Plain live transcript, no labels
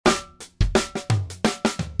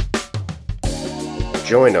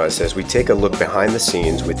Join us as we take a look behind the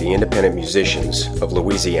scenes with the independent musicians of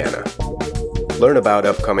Louisiana. Learn about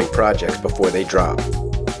upcoming projects before they drop.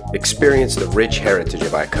 Experience the rich heritage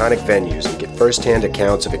of iconic venues and get first-hand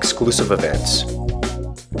accounts of exclusive events.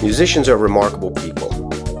 Musicians are remarkable people.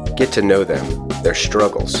 Get to know them, their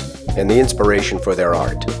struggles, and the inspiration for their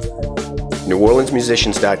art.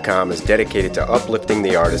 NewOrleansMusicians.com is dedicated to uplifting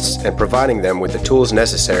the artists and providing them with the tools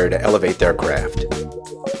necessary to elevate their craft.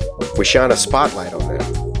 We shine a spotlight on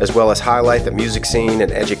them, as well as highlight the music scene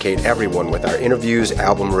and educate everyone with our interviews,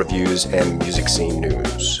 album reviews, and music scene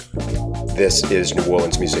news. This is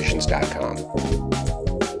NewOrleansMusicians.com.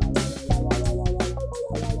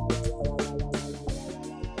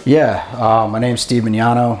 Yeah, my name's Steve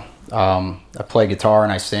Mignano. I play guitar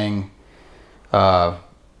and I sing.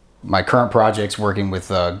 My current project's working with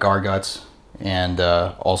Garguts and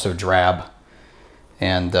also Drab.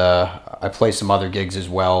 And I play some other gigs as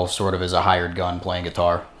well, sort of as a hired gun playing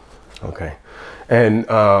guitar. Okay. And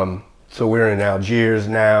so we're in Algiers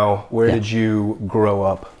now. Where did you grow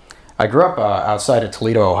up? I grew up outside of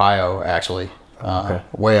Toledo, Ohio, actually,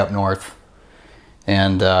 way up north.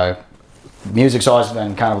 And music's always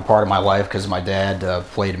been kind of a part of my life because my dad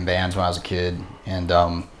played in bands when I was a kid. And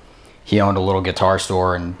he owned a little guitar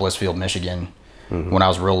store in Blissfield, Michigan when I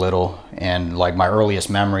was real little. And like my earliest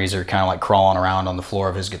memories are kind of like crawling around on the floor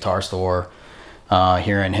of his guitar store,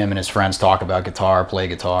 hearing him and his friends talk about guitar, play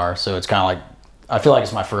guitar. So it's kind of like, I feel like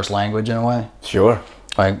it's my first language in a way. Sure.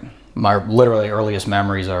 Like my literally earliest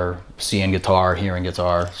memories are seeing guitar, hearing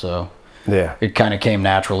guitar. So yeah, it kind of came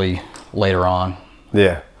naturally later on.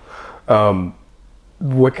 Yeah.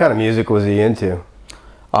 What kind of music was he into?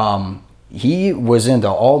 He was into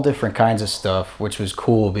all different kinds of stuff, which was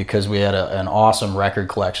cool because we had an awesome record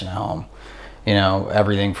collection at home. You know,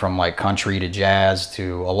 everything from like country to jazz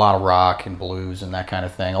to a lot of rock and blues and that kind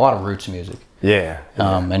of thing. A lot of roots music. Yeah.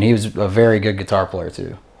 And he was a very good guitar player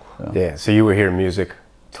too. So. Yeah, so you were hearing music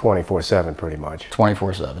 24/7 pretty much.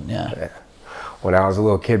 24/7, yeah. When I was a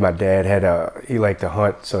little kid, my dad he liked to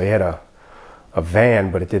hunt, so he had a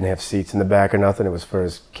van, but it didn't have seats in the back or nothing. It was for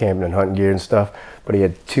his camping and hunting gear and stuff. But he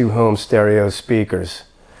had 2 home stereo speakers,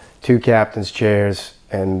 2 captain's chairs,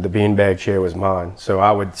 and the beanbag chair was mine. So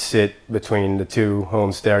I would sit between the 2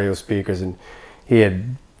 home stereo speakers, and he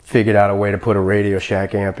had figured out a way to put a Radio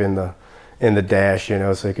Shack amp in the dash, you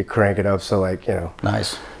know, so he could crank it up. So like, you know,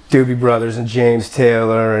 nice. Doobie Brothers and James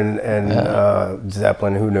Taylor and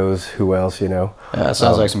Zeppelin, who knows who else, you know. Yeah, that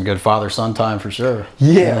sounds like some good father-son time for sure.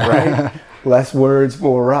 Yeah, right. Less words,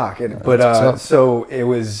 more rock. But so it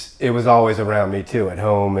was always around me too, at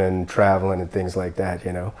home and traveling and things like that,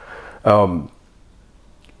 you know.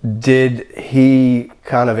 Did he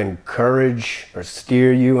kind of encourage or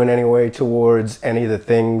steer you in any way towards any of the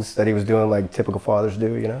things that he was doing like typical fathers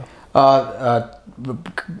do, you know?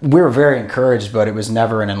 We were very encouraged, but it was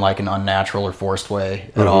never in like an unnatural or forced way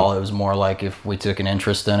at all. It was more like if we took an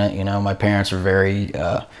interest in it, you know. My parents were very,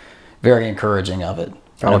 very encouraging of it.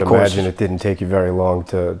 I would imagine it didn't take you very long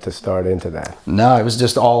to start into that. No, it was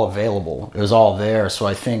just all available. It was all there. So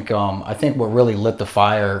I think what really lit the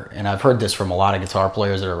fire, and I've heard this from a lot of guitar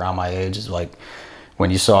players that are around my age, is like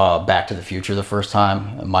when you saw Back to the Future the first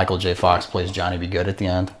time, Michael J. Fox plays Johnny B. Goode at the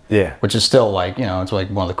end. Yeah. Which is still like, you know, it's like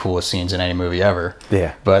one of the coolest scenes in any movie ever.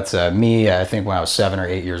 Yeah. But I think when I was 7 or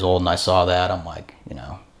 8 years old and I saw that, I'm like, you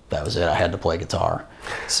know, that was it. I had to play guitar.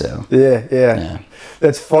 So yeah.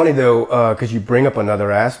 That's funny though, because you bring up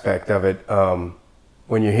another aspect of it.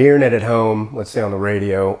 When you're hearing it at home, let's say on the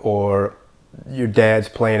radio, or your dad's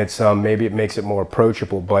playing it some, maybe it makes it more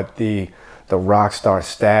approachable. But the rock star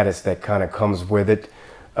status that kind of comes with it,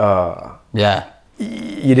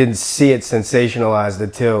 you didn't see it sensationalized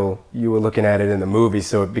until you were looking at it in the movie,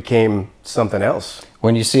 so it became something else.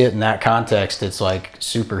 When you see it in that context, it's like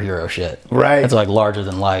superhero shit. Right. It's like larger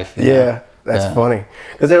than life. Yeah, that's funny.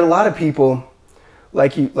 Because there are a lot of people,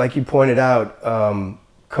 like you pointed out,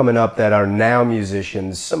 coming up that are now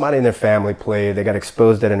musicians. Somebody in their family played, they got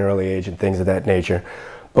exposed at an early age and things of that nature.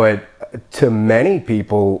 But to many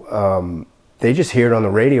people, they just hear it on the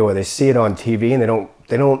radio or they see it on TV, and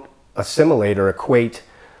they don't assimilate or equate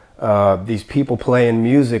these people playing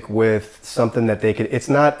music with something that they could. It's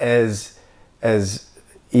not as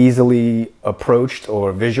easily approached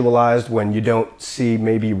or visualized when you don't see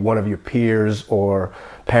maybe one of your peers or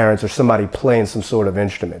parents or somebody playing some sort of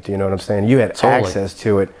instrument. You know what I'm saying? You had access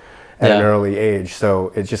to it at an early age,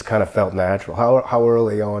 so it just kind of felt natural. How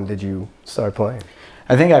early on did you start playing?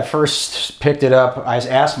 I think I first picked it up. I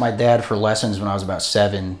asked my dad for lessons when I was about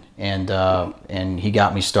 7, and he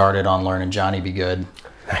got me started on learning Johnny B. Goode.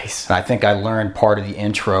 Nice. And I think I learned part of the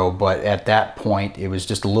intro, but at that point, it was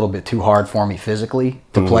just a little bit too hard for me physically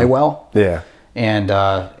to play well. Yeah. And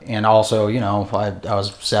also, you know, I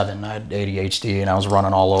was 7, I had ADHD, and I was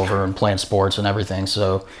running all over and playing sports and everything.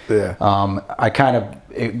 So Yeah. I kind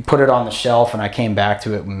of put it on the shelf, and I came back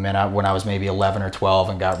to it when I was maybe 11 or 12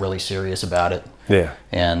 and got really serious about it. Yeah.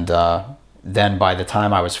 And then by the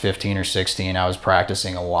time I was 15 or 16, I was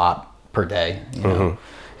practicing a lot per day, you know.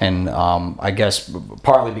 And I guess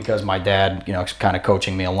partly because my dad, you know, kind of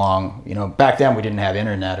coaching me along. You know, back then we didn't have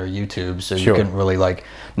internet or YouTube, so you couldn't really like.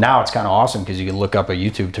 Now it's kind of awesome because you can look up a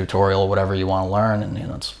YouTube tutorial or whatever you want to learn, and you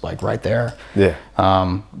know it's like right there. Yeah.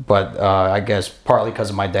 But I guess partly because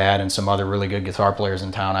of my dad and some other really good guitar players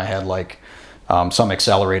in town, I had like some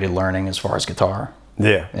accelerated learning as far as guitar.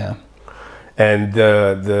 Yeah. Yeah. And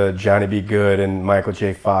the Johnny B. Good and Michael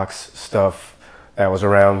J. Fox stuff, that was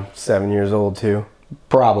around 7 years old too.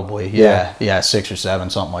 Probably, yeah, 6 or 7,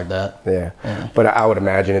 something like that. Yeah. But I would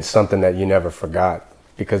imagine it's something that you never forgot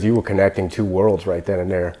because you were connecting two worlds right then and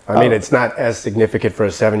there. I mean, it's not as significant for a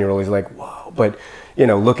 7-year-old. He's like, whoa, but you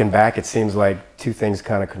know, looking back, it seems like two things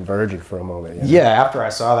kind of converging for a moment. You know? Yeah, after I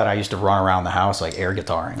saw that, I used to run around the house like air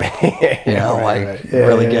guitaring, you know,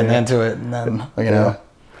 really getting into it, and then you know,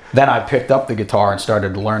 then I picked up the guitar and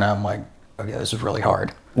started to learn. I'm like, okay, this is really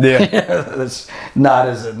hard. Yeah. It's not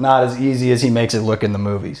as easy as he makes it look in the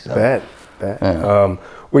movies. So. Bet. Yeah.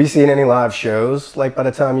 Were you seeing any live shows like by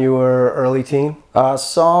the time you were early teen?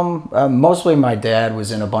 Some. Mostly my dad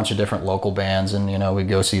was in a bunch of different local bands, and you know we'd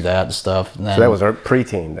go see that and stuff. And then, so that was our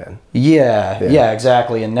pre-teen then? Yeah,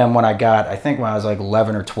 exactly. And then I think when I was like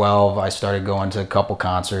 11 or 12, I started going to a couple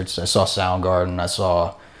concerts. I saw Soundgarden,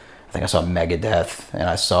 I think I saw Megadeth, and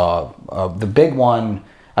I saw the big one.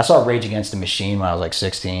 I saw Rage Against the Machine when I was like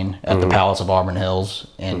 16 at the Palace of Auburn Hills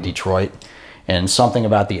in Detroit. And something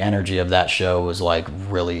about the energy of that show was like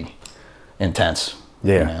really intense.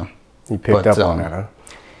 Yeah. You know? You picked up on that, huh?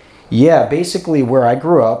 Yeah, basically where I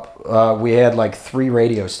grew up, we had like 3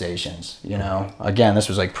 radio stations, you know. Again, this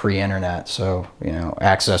was like pre-internet, so, you know,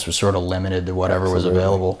 access was sort of limited to whatever was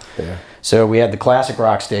available. Yeah. So we had the classic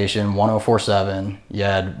rock station, 104.7. You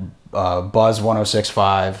had Buzz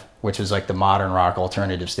 106.5, which is like the modern rock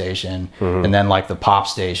alternative station, and then like the pop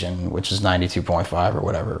station, which is 92.5 or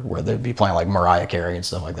whatever, where they'd be playing like Mariah Carey and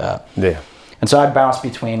stuff like that. Yeah. And so I'd bounce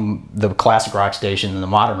between the classic rock station and the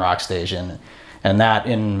modern rock station, and that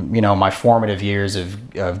in, you know, my formative years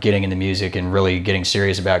of getting into music and really getting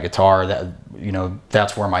serious about guitar, that, you know,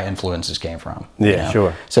 that's where my influences came from. Yeah, you know?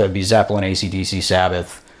 sure. So it'd be Zeppelin, AC/DC,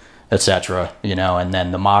 Sabbath, etc. You know, and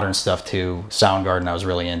then the modern stuff too. Soundgarden, I was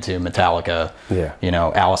really into Metallica. Yeah. You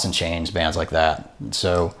know, Alice in Chains, bands like that.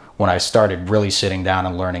 So when I started really sitting down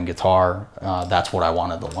and learning guitar, that's what I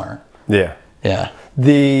wanted to learn. Yeah. Yeah.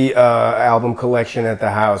 The album collection at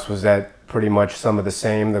the house, was that pretty much some of the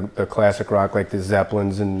same, the classic rock, like the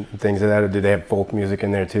Zeppelins and things like that, or did they have folk music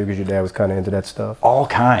in there too, because your dad was kind of into that stuff? All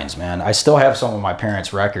kinds, man. I still have some of my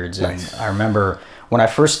parents' records, and nice. I remember when I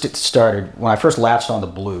first latched on the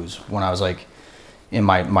blues, when I was like in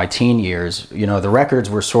my teen years, you know, the records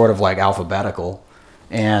were sort of like alphabetical,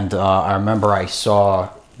 and I remember I saw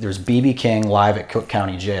there's B.B. King live at Cook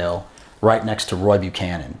County Jail right next to Roy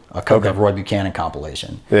Buchanan, a Cook of Roy Buchanan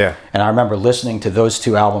compilation. Yeah. And I remember listening to those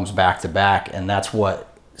 2 albums back to back, and that's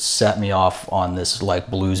what set me off on this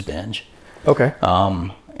like blues binge. Okay.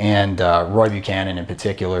 And Roy Buchanan in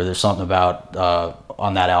particular, there's something about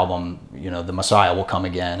on that album, you know, The Messiah Will Come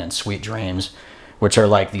Again and Sweet Dreams, which are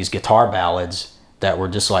like these guitar ballads that were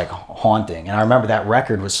just like haunting. And I remember that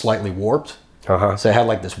record was slightly warped. So it had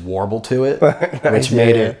like this warble to it, which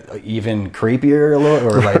made it even creepier a little,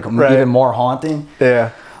 or like even more haunting.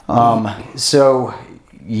 Yeah. So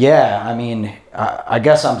yeah, I mean, I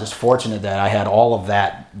guess I'm just fortunate that I had all of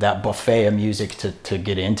that buffet of music to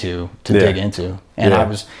get into, dig into,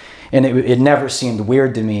 and it never seemed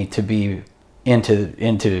weird to me to be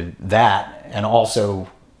into that and also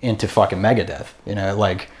into fucking Megadeth. You know,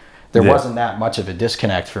 like there wasn't that much of a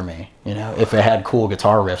disconnect for me. You know, if it had cool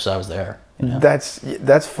guitar riffs, I was there. You know?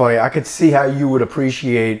 That's funny. I could see how you would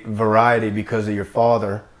appreciate variety because of your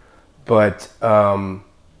father, but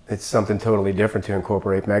it's something totally different to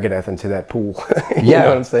incorporate Megadeth into that pool. You know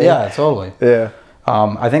what I'm saying? Yeah, totally. Yeah.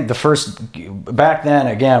 I think back then,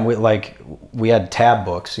 again, we had tab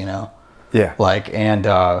books, you know? Yeah. And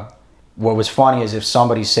what was funny is if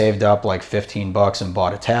somebody saved up like $15 and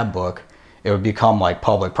bought a tab book, it would become like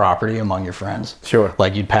public property among your friends. Sure.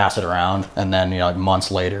 Like you'd pass it around, and then, you know, like months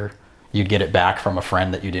later, you'd get it back from a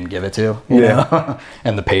friend that you didn't give it to, you know?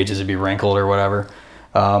 And the pages would be wrinkled or whatever.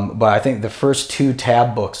 But I think the first 2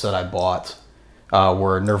 tab books that I bought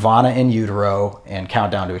were Nirvana, In Utero, and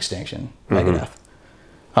Countdown to Extinction, Megadeth.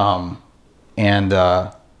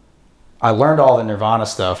 I learned all the Nirvana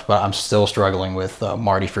stuff, but I'm still struggling with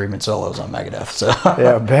Marty Friedman solos on Megadeth. So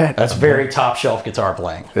yeah, I bet that's very top shelf guitar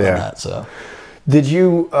playing. Yeah. On that, so did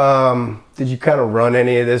you kind of run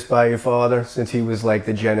any of this by your father, since he was like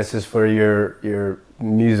the genesis for your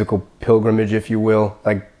musical pilgrimage, if you will?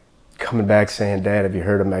 Like coming back saying, "Dad, have you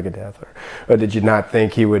heard of Megadeth?" Or did you not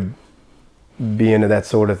think he would be into that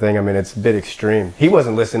sort of thing? I mean, it's a bit extreme. He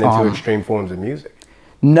wasn't listening to extreme forms of music.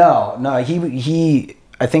 No, he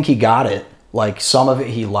I think he got it. Like some of it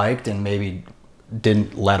he liked, and maybe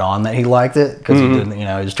didn't let on that he liked it because he didn't. He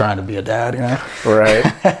was trying to be a dad. Right.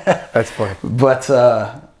 That's funny. But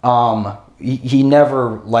he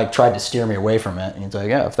never like tried to steer me away from it. And he's like,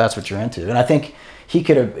 yeah, if that's what you're into. And I think he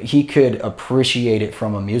could appreciate it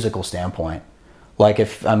from a musical standpoint. Like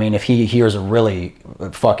if he hears a really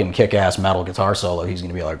fucking kick-ass metal guitar solo, he's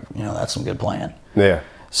gonna be like, that's some good playing. Yeah.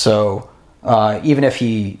 So even if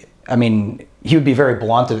he would be very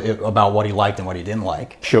blunt about what he liked and what he didn't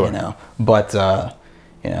like. Sure. But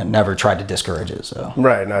never tried to discourage it. So.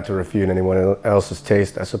 Right, not to refute anyone else's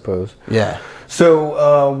taste, I suppose. Yeah.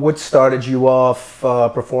 So what started you off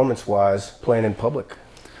performance-wise playing in public?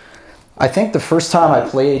 I think the first time I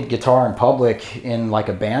played guitar in public in like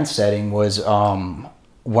a band setting was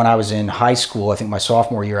when I was in high school. I think my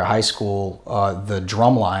sophomore year of high school, the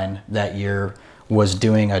drum line that year was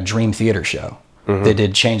doing a Dream Theater show. They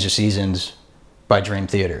did Change the Seasons by Dream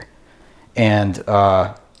Theater. And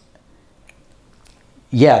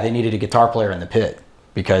they needed a guitar player in the pit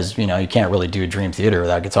because, you can't really do Dream Theater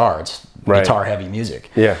without guitar. It's guitar heavy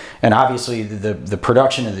music. Yeah. And obviously the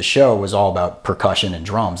production of the show was all about percussion and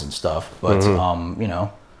drums and stuff. But, and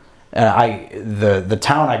the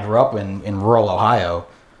town I grew up in rural Ohio,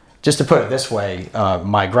 just to put it this way,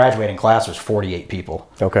 my graduating class was 48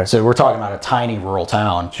 people. Okay. So we're talking about a tiny rural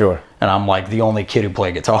town. Sure. And I'm like the only kid who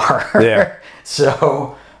played guitar. Yeah.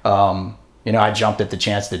 So, I jumped at the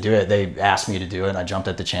chance to do it. They asked me to do it, and I jumped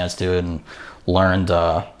at the chance to it and learned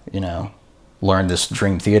this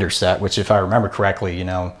Dream Theater set, which if I remember correctly,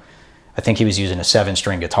 I think he was using a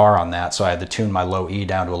 7-string guitar on that. So I had to tune my low E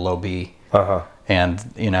down to a low B. And,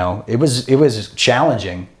 it was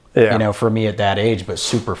challenging. Yeah. For me at that age, but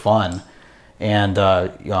super fun. And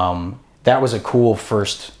that was a cool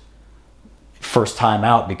first time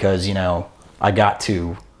out because, I got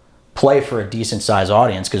to play for a decent sized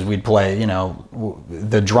audience because we'd play,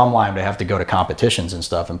 the drum line would have to go to competitions and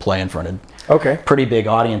stuff and play in front of pretty big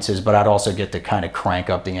audiences, but I'd also get to kind of crank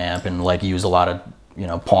up the amp and like use a lot of,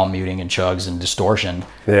 palm muting and chugs and distortion.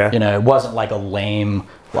 Yeah. It wasn't like a lame,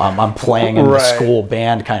 I'm playing in the school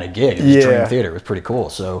band kind of gig. It was Dream Theater. It was pretty cool.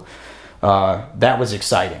 So that was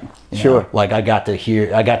exciting. Sure. Like I got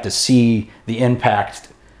to see the impact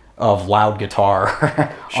of loud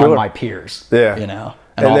guitar on my peers. Yeah.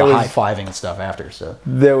 And all the high-fiving and stuff after. So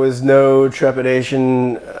there was no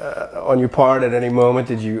trepidation on your part at any moment.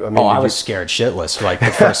 Did you? I was scared shitless like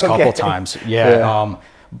the first couple times. Yeah.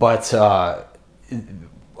 But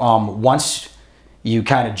once you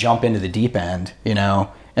kind of jump into the deep end,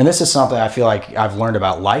 and this is something I feel like I've learned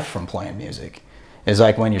about life from playing music, is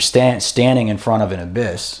like when you're standing in front of an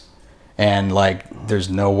abyss and like there's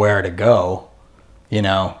nowhere to go,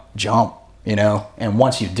 jump, and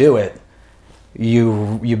once you do it,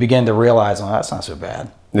 you begin to realize, oh, that's not so bad.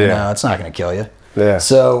 It's not going to kill you. Yeah.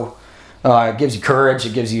 So it gives you courage.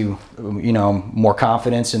 It gives you, more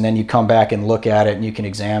confidence. And then you come back and look at it and you can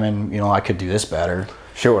examine, I could do this better.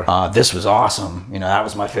 Sure. This was awesome. That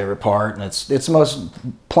was my favorite part. And it's the most,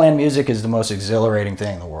 playing music is the most exhilarating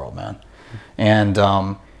thing in the world, man. And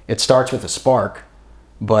it starts with a spark.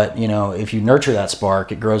 But, if you nurture that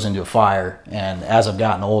spark, it grows into a fire. And as I've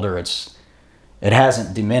gotten older, it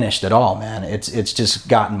hasn't diminished at all, man. It's just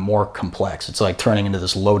gotten more complex. It's like turning into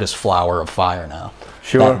this lotus flower of fire now.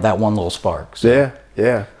 Sure. That one little spark. So.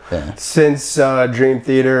 Yeah. Since Dream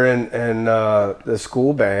Theater and the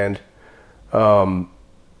school band,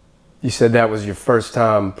 you said that was your first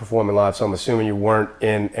time performing live, so I'm assuming you weren't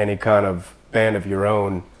in any kind of band of your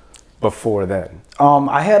own before then.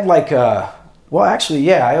 I had like we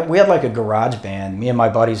had like a garage band. Me and my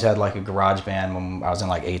buddies had like a garage band when I was in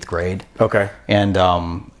like 8th grade. Okay. And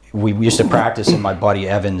we used to practice in my buddy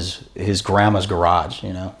Evan's, his grandma's garage,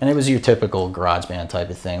 and it was your typical garage band type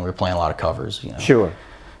of thing. We were playing a lot of covers, Sure.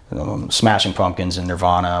 Smashing Pumpkins and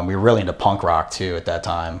Nirvana. We were really into punk rock too at that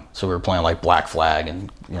time. So we were playing like Black Flag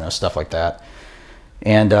and, stuff like that.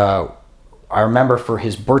 And I remember for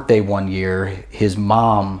his birthday one year, his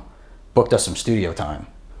mom booked us some studio time,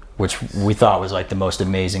 which we thought was like the most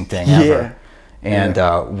amazing thing ever.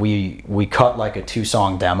 and we cut like a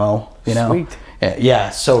 2-song demo, you know. Sweet. Yeah,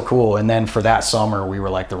 so cool. And then for that summer, we were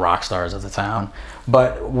like the rock stars of the town.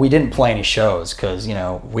 But we didn't play any shows because, you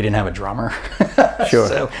know, we didn't have a drummer. Sure.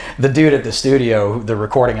 So the dude at the studio, the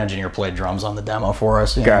recording engineer, played drums on the demo for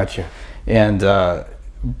us. Gotcha. And so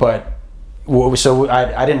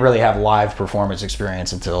I didn't really have live performance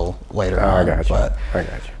experience until later on. I got you. But, I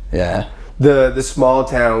got you. Yeah. The small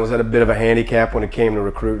town, was that a bit of a handicap when it came to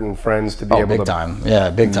recruiting friends to be able big to time.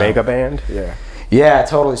 Yeah, big time. make a band? Yeah. Yeah,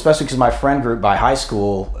 totally. Especially because my friend group by high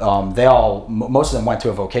school, most of them went to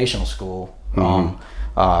a vocational school.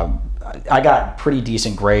 I got pretty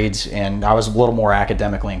decent grades, and I was a little more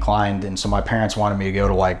academically inclined, and so my parents wanted me to go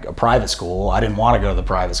to like a private school. I didn't want to go to the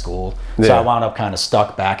private school, so I wound up kind of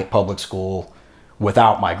stuck back at public school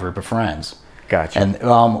without my group of friends. Gotcha.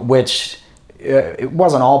 And which it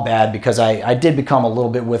wasn't all bad because I did become a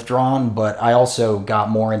little bit withdrawn, but I also got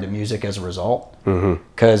more into music as a result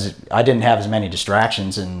because I didn't have as many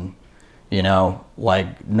distractions, and you know,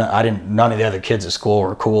 like none of the other kids at school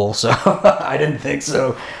were cool, so I didn't think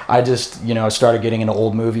so. I just, you know, started getting into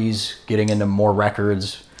old movies, getting into more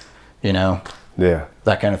records, you know,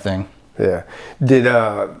 that kind of thing. Yeah. Did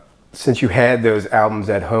since you had those albums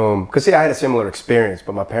at home, because see, I had a similar experience,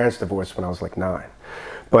 but my parents divorced when I was like 9.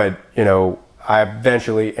 But you know, I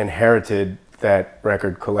eventually inherited that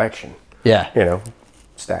record collection. Yeah. You know,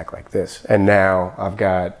 stack like this, and now I've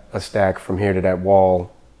got a stack from here to that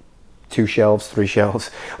wall. 2 shelves, 3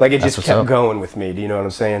 shelves. Like it just kept going with me. Do you know what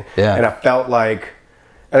I'm saying? Yeah. And I felt like,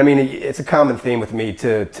 and I mean, it's a common theme with me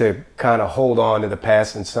to kind of hold on to the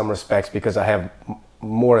past in some respects because I have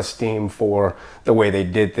more esteem for the way they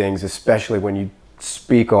did things, especially when you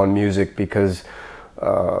speak on music because,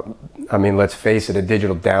 I mean, let's face it, a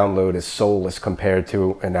digital download is soulless compared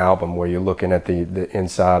to an album where you're looking at the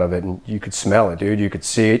inside of it and you could smell it, dude. You could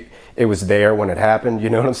see it. It was there when it happened. You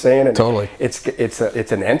know what I'm saying? And totally. It's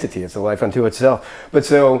an entity. It's a life unto itself. But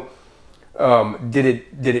so, did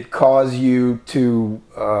it cause you to?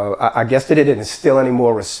 I guess did it instill any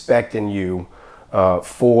more respect in you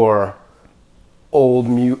for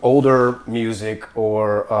older music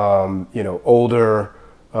or you know, older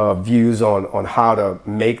views on how to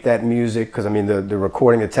make that music? Because I mean, the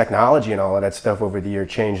recording, the technology, and all of that stuff over the year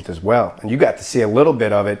changed as well, and you got to see a little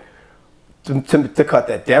bit of it. To cut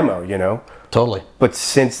that demo, you know? Totally. But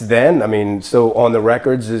since then, I mean, so on the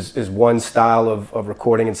records is one style of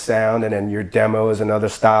recording and sound, and then your demo is another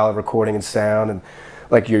style of recording and sound, and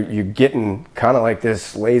like you're getting kind of like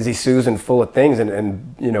this lazy Susan full of things,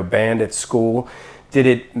 and you know, band at school. Did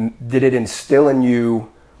it instill in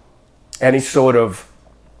you any sort of,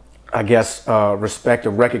 I guess, respect or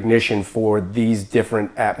recognition for these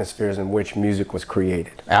different atmospheres in which music was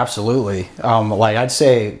created? Absolutely. Like I'd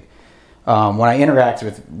say, when I interact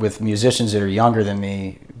with musicians that are younger than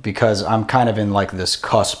me, because I'm kind of in like this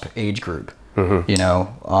cusp age group, you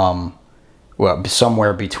know, well,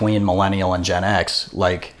 somewhere between millennial and Gen X,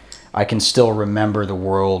 like I can still remember the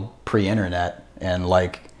world pre-internet, and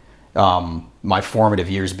like my formative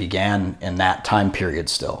years began in that time period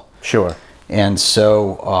still. Sure. And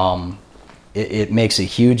so it makes a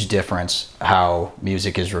huge difference how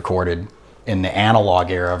music is recorded in the analog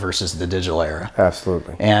era versus the digital era.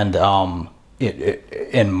 Absolutely. And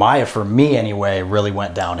for me anyway, really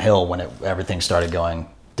went downhill when everything started going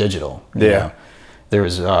digital. You know? There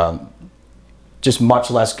was just much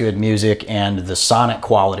less good music, and the sonic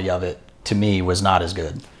quality of it to me was not as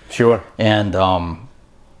good. Sure. And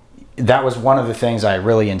that was one of the things I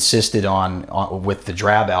really insisted on with the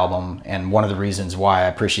Drab album, and one of the reasons why I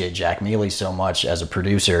appreciate Jack Mealy so much as a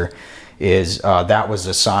producer is that was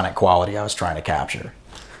the sonic quality I was trying to capture,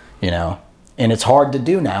 you know. And it's hard to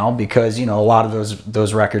do now because, you know, a lot of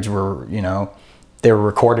those records were, you know, they were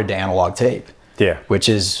recorded to analog tape. Yeah. Which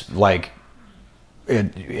is like,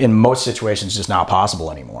 in most situations, just not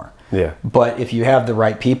possible anymore. Yeah. But if you have the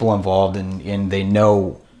right people involved and they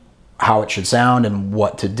know how it should sound and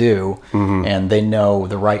what to do, and they know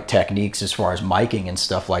the right techniques as far as miking and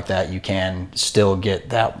stuff like that, you can still get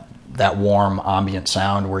that warm ambient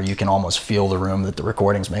sound where you can almost feel the room that the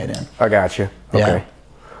recording's made in. I got you. Okay.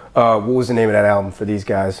 What was the name of that album for these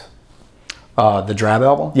guys? The Drab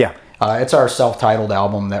album? Yeah. It's our self-titled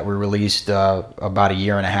album that we released about 1.5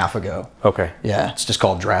 years ago. Okay. Yeah, it's just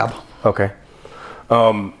called Drab. Okay.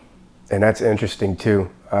 And that's interesting too.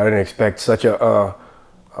 I didn't expect such a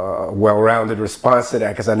well-rounded response to that,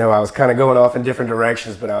 because I know I was kind of going off in different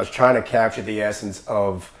directions, but I was trying to capture the essence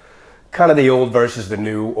of kind of the old versus the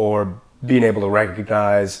new, or being able to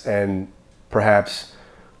recognize and perhaps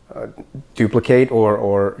duplicate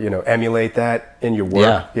or you know, emulate that in your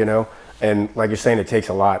work. You know, and like you're saying, it takes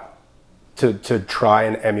a lot to try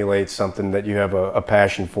and emulate something that you have a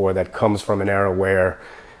passion for that comes from an era where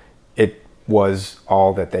it was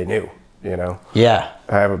all that they knew, you know? Yeah.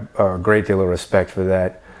 I have a great deal of respect for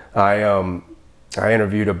that. I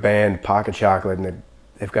interviewed a band, Pocket Chocolate, and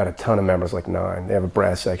they've got a ton of members, like 9. They have a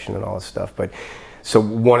brass section and all this stuff. But so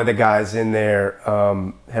one of the guys in there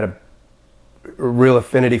had a real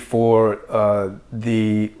affinity for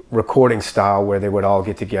the recording style where they would all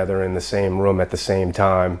get together in the same room at the same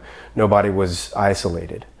time. Nobody was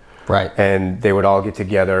isolated. Right. And they would all get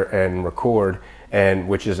together and record, and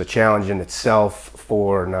which is a challenge in itself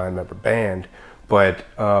for a 9-member band. But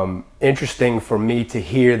interesting for me to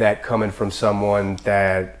hear that coming from someone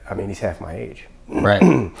that, I mean, he's half my age. Right.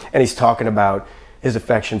 And he's talking about his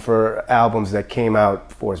affection for albums that came out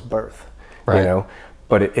before his birth, right. you know?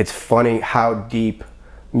 But it's funny how deep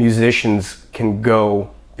musicians can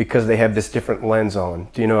go because they have this different lens on.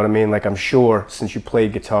 Do you know what I mean? Like, I'm sure since you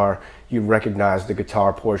played guitar, you recognize the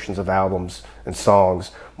guitar portions of albums and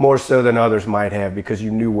songs more so than others might have because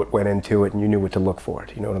you knew what went into it and you knew what to look for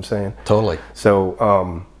it. You know what I'm saying? Totally.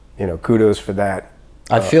 So, you know, kudos for that.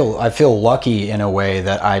 I feel lucky in a way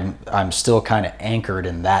that I'm still kind of anchored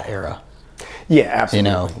in that era. Yeah, absolutely.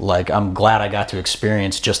 You know, like, I'm glad I got to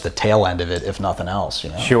experience just the tail end of it, if nothing else, you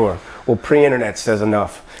know? Sure. Well, pre-internet says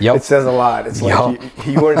enough. Yep. It says a lot. It's like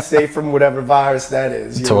you weren't safe from whatever virus that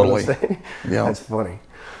is. You totally. know what I'm saying? Yep. That's funny.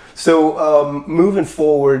 So, moving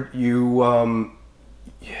forward, you, I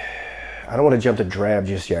don't want to jump to Drab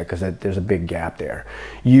just yet because there's a big gap there.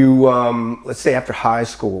 You, let's say after high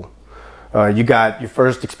school, you got your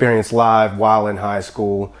first experience live while in high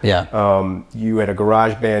school. Yeah. You had a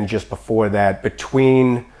garage band just before that.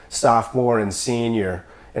 Between sophomore and senior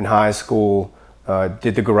in high school,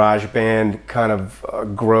 did the garage band kind of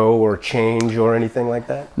grow or change or anything like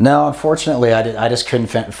that? No, unfortunately, I just couldn't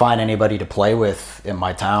find anybody to play with in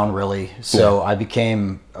my town, really. So I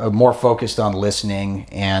became more focused on listening.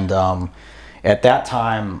 And at that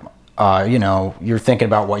time, you know, you're thinking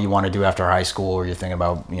about what you want to do after high school, or you're thinking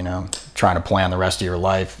about, you know, trying to plan the rest of your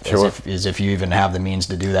life. Sure. as if you even have the means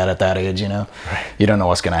to do that at that age, you know. Right. You don't know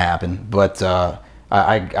what's going to happen. But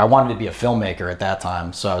I wanted to be a filmmaker at that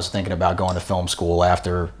time, so I was thinking about going to film school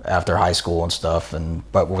after high school and stuff,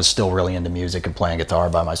 but was still really into music and playing guitar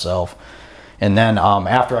by myself. And then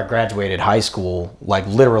after I graduated high school, like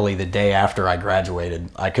literally the day after I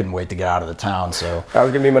graduated, I couldn't wait to get out of the town. So that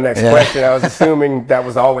was gonna be my next question. I was assuming that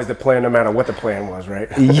was always the plan, no matter what the plan was, right?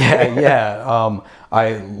 Yeah.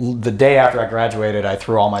 The day after I graduated, I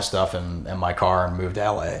threw all my stuff in my car and moved to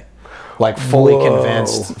LA. Like fully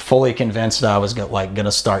convinced I was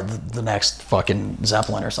gonna start the next fucking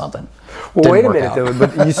Zeppelin or something. Well, Didn't wait a work minute out. though.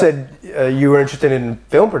 But you said you were interested in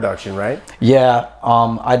film production, right? Yeah.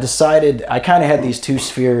 I decided I kind of had these two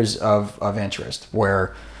spheres of interest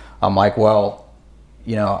where I'm like, well,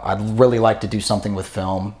 you know, I'd really like to do something with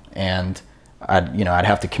film, and I'd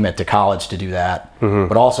have to commit to college to do that. Mm-hmm.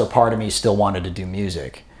 But also part of me still wanted to do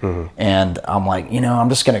music. Mm-hmm. And I'm like, you know, I'm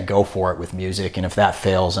just going to go for it with music. And if that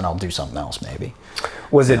fails, then I'll do something else maybe.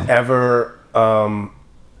 Was it ever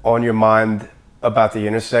on your mind about the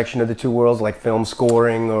intersection of the two worlds, like film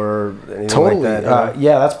scoring or anything like that?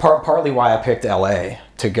 Yeah, that's partly why I picked LA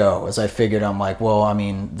to go, as I figured, I'm like, well, I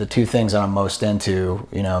mean, the two things that I'm most into,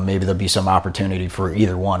 you know, maybe there'll be some opportunity for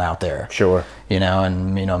either one out there. Sure. You know,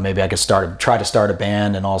 and, you know, maybe I could try to start a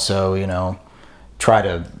band and also, you know, try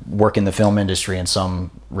to work in the film industry in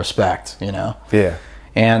some respect, you know? Yeah.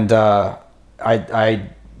 And I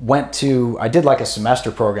did like a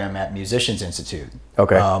semester program at Musicians Institute.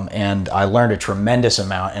 Okay. And I learned a tremendous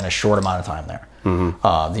amount in a short amount of time there.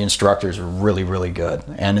 Mm-hmm. The instructors were really, really good.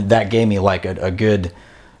 And that gave me like a good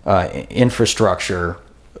infrastructure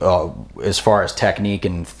as far as technique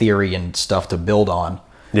and theory and stuff to build on.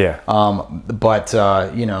 Yeah. But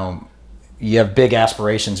you know, you have big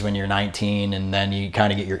aspirations when you're 19, and then you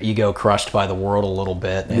kind of get your ego crushed by the world a little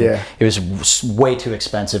bit. And yeah. It was way too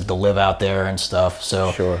expensive to live out there and stuff.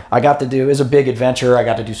 So sure. it was a big adventure. I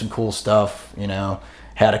got to do some cool stuff, you know,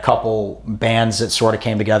 had a couple bands that sort of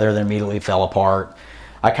came together that immediately fell apart.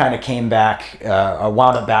 I kind of came back, I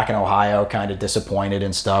wound up back in Ohio, kind of disappointed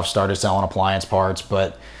and stuff, started selling appliance parts,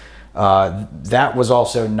 but that was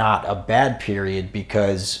also not a bad period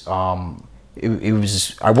because it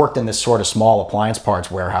was, I worked in this sort of small appliance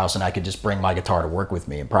parts warehouse, and I could just bring my guitar to work with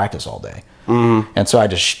me and practice all day. Mm-hmm. And so I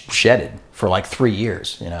just shedded for like 3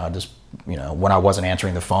 years, you know, just, you know, when I wasn't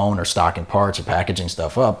answering the phone or stocking parts or packaging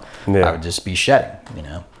stuff up, I would just be shedding, you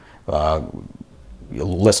know,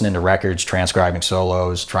 listening to records, transcribing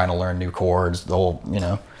solos, trying to learn new chords, the whole, you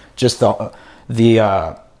know, just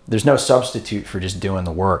there's no substitute for just doing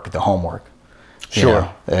the work, the homework.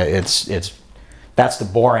 Sure. It's that's the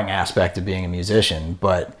boring aspect of being a musician,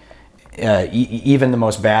 but even the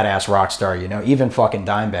most badass rock star, even fucking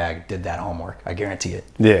Dimebag did that homework. I guarantee it.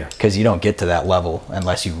 Yeah. Because you don't get to that level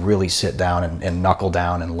unless you really sit down and knuckle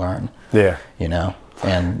down and learn. Yeah.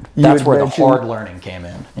 And that's where the hard learning came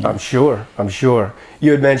in. I'm sure.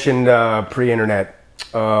 You had mentioned pre-internet.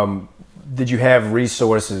 Did you have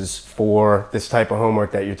resources for this type of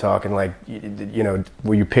homework that you're talking? Like,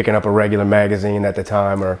 were you picking up a regular magazine at the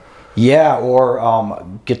time, or? Yeah, or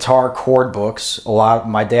guitar chord books.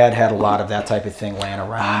 My dad had a lot of that type of thing laying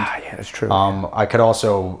around. Yeah, that's true. I could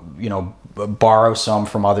also, borrow some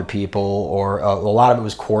from other people, or a lot of it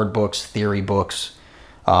was chord books, theory books.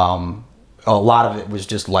 A lot of it was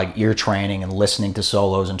just like ear training and listening to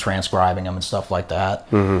solos and transcribing them and stuff like that.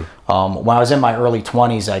 Mm-hmm. When I was in my early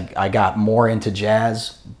 20s, I got more into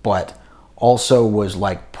jazz, but also was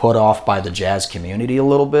like put off by the jazz community a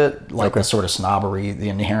little bit, like the sort of snobbery, the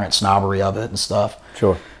inherent snobbery of it and stuff.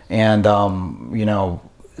 Sure. And,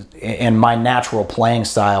 and my natural playing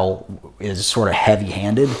style is sort of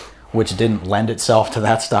heavy-handed, which didn't lend itself to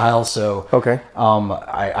that style. So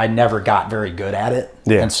I never got very good at it.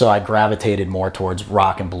 Yeah. And so I gravitated more towards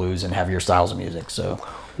rock and blues and heavier styles of music. So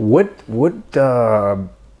what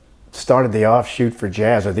started the offshoot for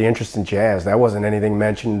jazz, or the interest in jazz? That wasn't anything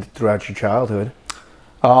mentioned throughout your childhood.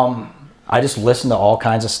 I just listened to all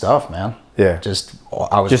kinds of stuff, man. Yeah.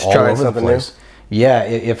 I was all over the place. Yeah,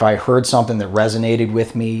 if I heard something that resonated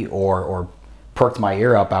with me or perked my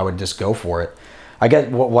ear up, I would just go for it. I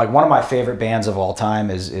get, like, one of my favorite bands of all time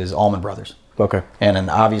is Allman Brothers. Okay. And then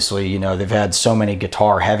obviously, they've had so many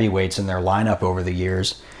guitar heavyweights in their lineup over the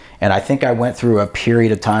years. And I think I went through a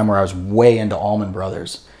period of time where I was way into Allman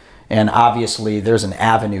Brothers. And obviously, there's an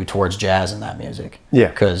avenue towards jazz in that music. Yeah.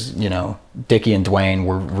 Because, Dickie and Dwayne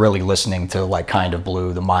were really listening to, like, Kind of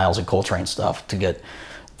Blue, the Miles and Coltrane stuff to get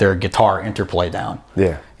their guitar interplay down.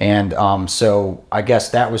 Yeah. And so I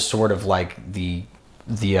guess that was sort of like the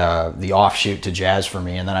offshoot to jazz for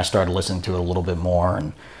me. And then I started listening to it a little bit more.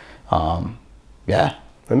 And, yeah.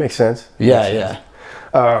 That makes sense. Yeah.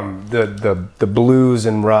 The blues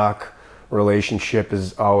and rock relationship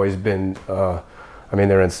has always been...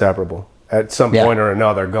 they're inseparable. At some point or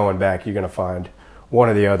another, going back, you're going to find one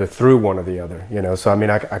or the other through one or the other, So,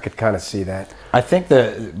 I could kind of see that. I think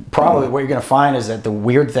that probably what you're going to find is that the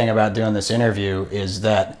weird thing about doing this interview is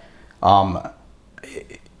that, for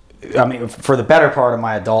the better part of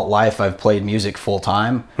my adult life, I've played music full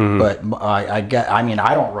time, but I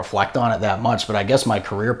don't reflect on it that much, but I guess my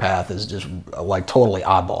career path is just like totally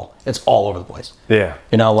oddball. It's all over the place. Yeah.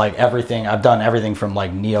 Like everything, I've done everything from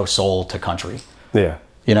like neo soul to country. Yeah.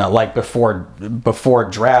 Like before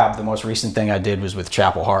Drab, the most recent thing I did was with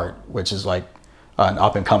Chapel Hart, which is like an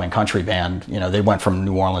up and coming country band. They went from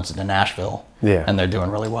New Orleans to Nashville. Yeah. And they're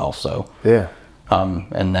doing really well. So yeah.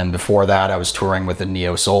 And then before that, I was touring with a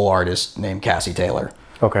neo soul artist named Cassie Taylor.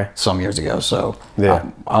 Okay. Some years ago. So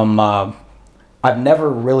yeah. I've never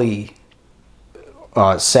really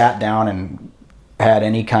sat down and had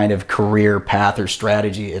any kind of career path or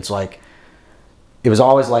strategy. It's like, it was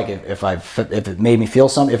always like if it made me feel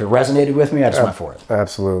something, if it resonated with me, I just went for it.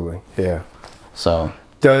 Absolutely, yeah. So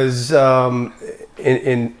does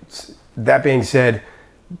in that being said,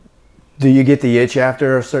 do you get the itch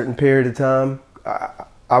after a certain period of time?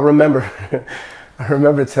 I remember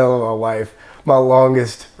telling my wife my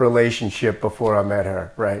longest relationship before I met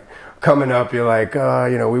her. Right, coming up, you're like,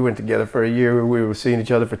 we went together for a year. We were seeing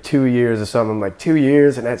each other for 2 years or something. Like 2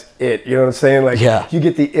 years, and that's it. You know what I'm saying? Like, yeah. You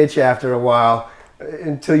get the itch after a while.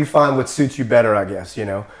 Until you find what suits you better, I guess,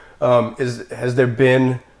 Has there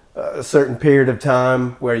been a certain period of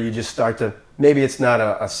time where you just start to, maybe it's not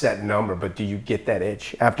a set number, but do you get that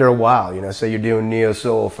itch after a while? Say you're doing neo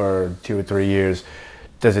soul for 2 or 3 years.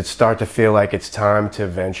 Does it start to feel like it's time to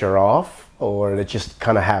venture off, or it just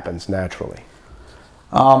kind of happens naturally?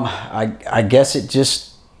 I guess it just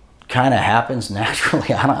kind of happens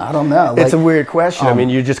naturally. I don't know. It's a weird question.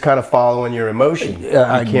 You're just kind of following your emotion. You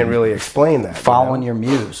can't really explain that. Following your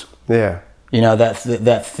muse. Yeah.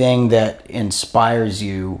 That thing that inspires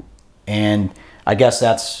you, and I guess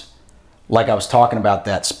that's, like I was talking about,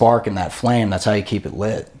 that spark and that flame. That's how you keep it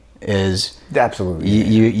lit. Is absolutely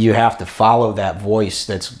you have to follow that voice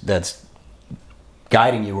that's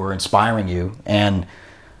guiding you or inspiring you. And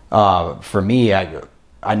for me,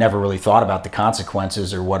 I never really thought about the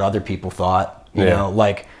consequences or what other people thought. You know,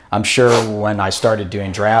 like I'm sure when I started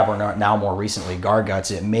doing Drab, or now more recently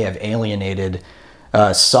Garguts, it may have alienated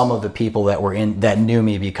some of the people that knew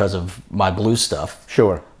me because of my blues stuff.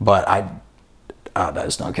 Sure. But I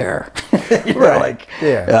just don't care. Right.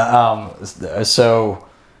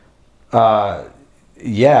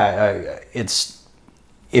 it's,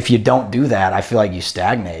 if you don't do that, I feel like you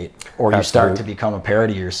stagnate, or you start to become a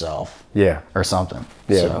parody of yourself. Yeah. Or something.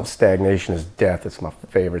 Yeah, So. stagnation is death. It's my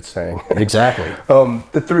favorite saying. Exactly.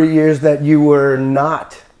 The 3 years that you were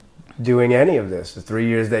not doing any of this, the 3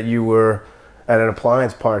 years that you were at an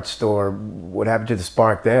appliance parts store, what happened to the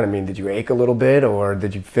spark then? I mean, did you ache a little bit, or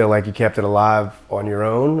did you feel like you kept it alive on your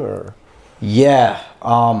own, or? Yeah.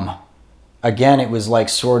 Again, it was like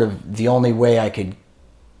sort of the only way I could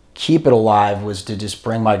keep it alive was to just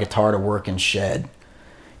bring my guitar to work and shed.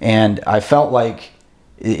 And I felt like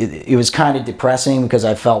it was kind of depressing, because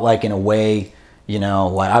I felt like, in a way, you know,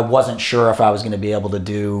 like I wasn't sure if I was going to be able to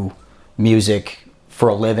do music for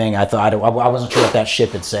a living. I wasn't sure if that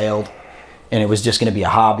ship had sailed, and it was just going to be a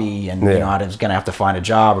hobby, and you know, I was going to have to find a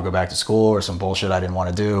job or go back to school or some bullshit I didn't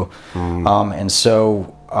want to do. And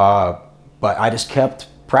so, but I just kept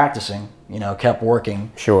practicing, you know, kept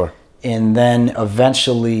working. Sure. And then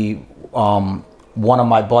eventually, one of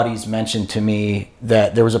my buddies mentioned to me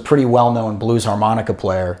that there was a pretty well-known blues harmonica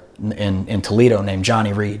player in Toledo named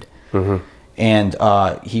Johnny Reed. And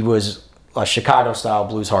he was a Chicago-style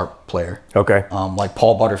blues harp player. Okay. Like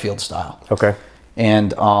Paul Butterfield style. Okay.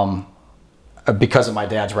 And because of my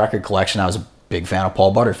dad's record collection, I was a big fan of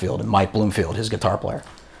Paul Butterfield and Mike Bloomfield, his guitar player.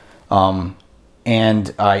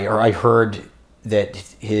 And I heard that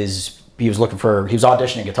he was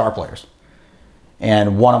auditioning guitar players.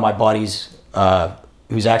 And one of my buddies,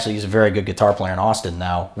 he's a very good guitar player in Austin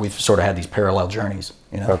now. We've sort of had these parallel journeys,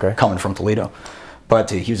 you know, coming from Toledo.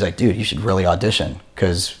 But he was like, dude, you should really audition,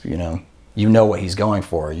 because, you know what he's going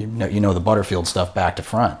for. You know the Butterfield stuff back to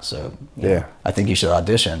front. So yeah, I think you should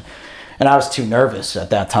audition. And I was too nervous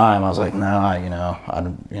at that time. I was like,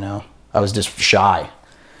 no, I was just shy.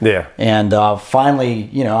 Yeah. And finally,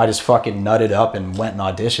 you know, I just fucking nutted up and went and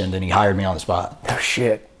auditioned, and he hired me on the spot. Oh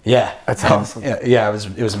shit. Yeah. That's awesome. Yeah,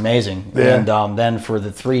 it was amazing. Yeah. And then for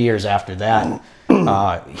the 3 years after that, he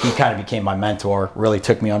kind of became my mentor, really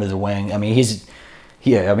took me under the wing. I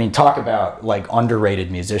mean, talk about like underrated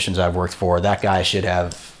musicians I've worked for. That guy should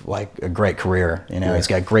have like a great career. You know, he's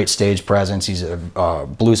got great stage presence. He's a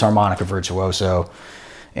blues harmonica virtuoso,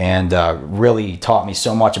 and really taught me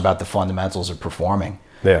so much about the fundamentals of performing.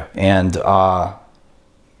 Yeah. And they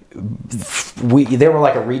were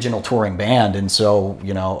like a regional touring band, and so,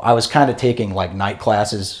 you know, I was kind of taking like night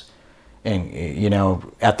classes, and, you know,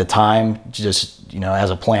 at the time, just, you know,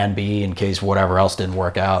 as a plan B in case whatever else didn't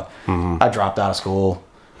work out. I dropped out of school.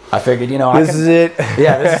 I figured, you know, this is it.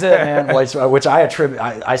 Yeah, this is it, man. Which I attribute.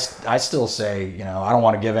 I still say, you know, I don't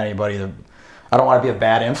want to give anybody I don't want to be a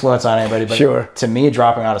bad influence on anybody, but to me,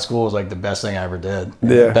 dropping out of school was like the best thing I ever did.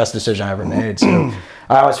 The best decision I ever made. So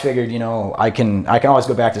I always figured, you know, I can always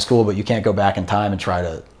go back to school, but you can't go back in time and try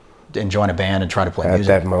to join a band and try to play music.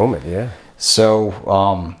 At that moment, yeah.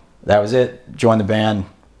 So that was it. Joined the band,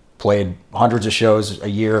 played hundreds of shows a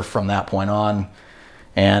year from that point on,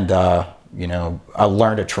 and you know, I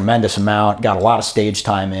learned a tremendous amount, got a lot of stage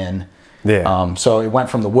time in. Yeah. So it went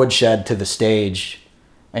from the woodshed to the stage,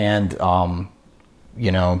 and you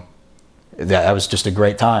know, that was just a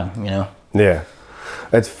great time, you know. Yeah.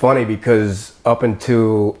 That's funny, because up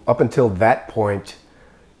until that point,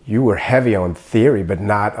 you were heavy on theory, but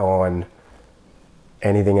not on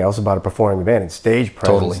anything else about a performing band, and stage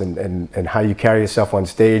presence. Totally. and how you carry yourself on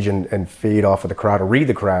stage and feed off of the crowd, or read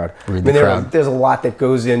the crowd. There's a lot that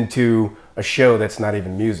goes into a show that's not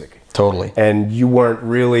even music. Totally. And you weren't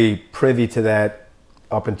really privy to that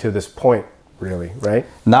up until this point, really, right?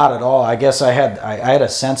 Not at all. I guess I had a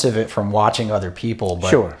sense of it from watching other people,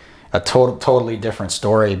 but a totally different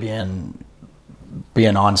story being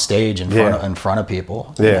on stage in front of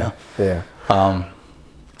people. Yeah. You know?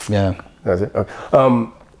 Yeah. That's it.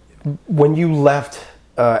 When you left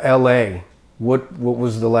LA, what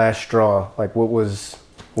was the last straw? Like,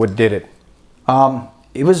 what did it?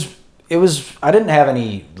 It was I didn't have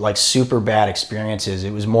any like super bad experiences.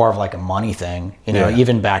 It was more of like a money thing. You know,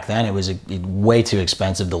 even back then it was way too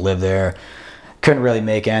expensive to live there. Couldn't really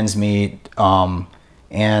make ends meet.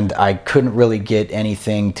 And I couldn't really get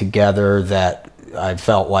anything together that I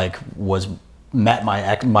felt like met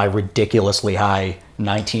my ridiculously high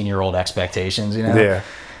 19-year-old expectations, you know? Yeah.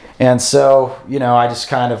 And so, you know, I just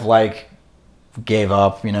kind of like gave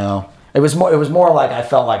up, you know. It was more like I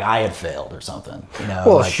felt like I had failed or something, you know.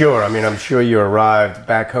 Well, sure. I mean, I'm sure you arrived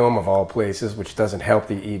back home of all places, which doesn't help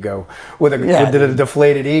the ego, with a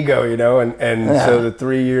deflated ego, you know. And so the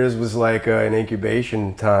 3 years was like an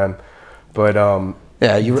incubation time, but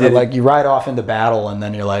you ride off into battle, and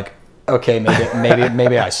then you're like, okay,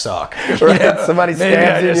 maybe I suck. Right? Somebody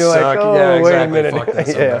stabs you and you're like, oh, yeah, exactly. wait a minute. Fuck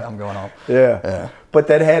this. Yeah. I'm going home. Yeah. But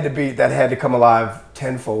that had to come alive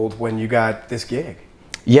tenfold when you got this gig.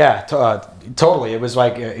 Yeah, totally. It was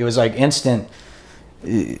like instant.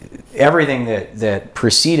 Everything that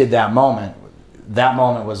preceded that moment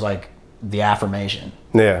was like the affirmation.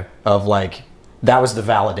 Yeah. Of like, that was the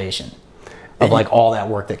validation of like all that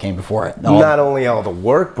work that came before it. Not only all the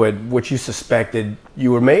work, but what you suspected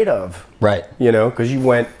you were made of. Right. You know, because you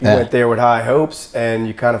went there with high hopes and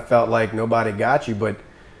you kind of felt like nobody got you, but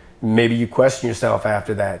maybe you question yourself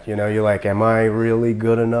after that. You know, you're like, am I really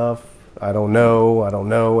good enough? I don't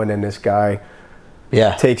know. And then this guy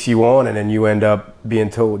takes you on, and then you end up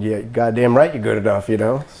being told, yeah, goddamn right you're good enough, you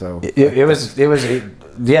know? So it was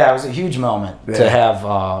a huge moment to have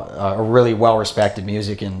a really well-respected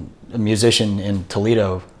musician in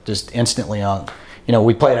Toledo just instantly on. You know,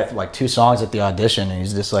 we played like 2 songs at the audition, and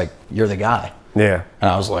he's just like, you're the guy. Yeah.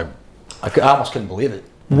 And I was like, I almost couldn't believe it.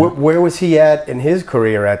 Where was he at in his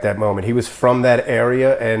career at that moment? He was from that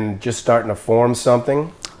area and just starting to form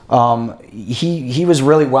something? He was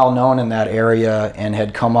really well known in that area and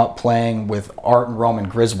had come up playing with Art and Roman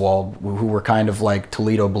Griswold, who were kind of like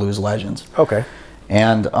Toledo blues legends. Okay.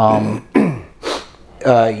 And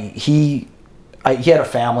he had a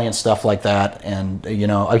family and stuff like that, and you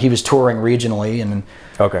know, he was touring regionally, and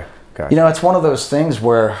okay. Gotcha. You know, it's one of those things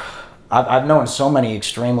where I've known so many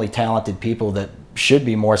extremely talented people that should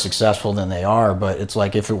be more successful than they are, but it's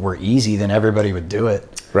like, if it were easy, then everybody would do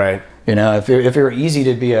it. Right. You know, if it were easy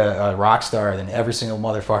to be a rock star, then every single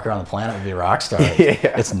motherfucker on the planet would be a rock star.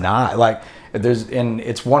 It's not. Like,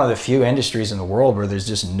 it's one of the few industries in the world where there's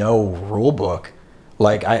just no rule book.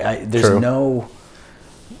 Like, there's no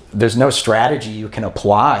strategy you can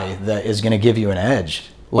apply that is going to give you an edge.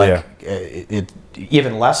 Like, it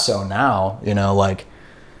even less so now, you know, like,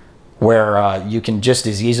 where you can just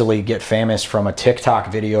as easily get famous from a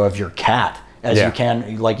TikTok video of your cat as you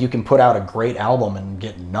can, like, you can put out a great album and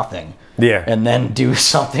get nothing. Yeah. And then do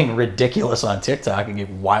something ridiculous on TikTok and get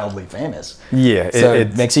wildly famous. Yeah. So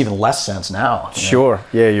it makes even less sense now. Sure. Know?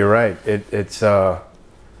 Yeah, you're right. It's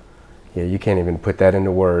you can't even put that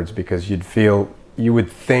into words, because you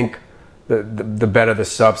would think the better the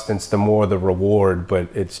substance, the more the reward, but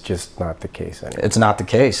it's just not the case anymore. It's not the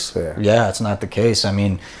case. Yeah, it's not the case. I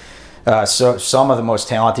mean, so some of the most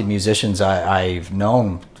talented musicians I've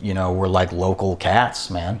known, you know, were like local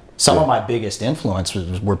cats, man. Some of my biggest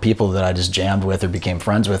influences were people that I just jammed with or became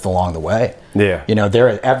friends with along the way. Yeah. You know,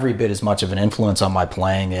 they're every bit as much of an influence on my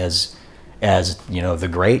playing as you know, the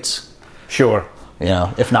greats. Sure. You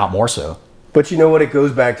know, if not more so. But you know what? It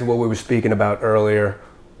goes back to what we were speaking about earlier,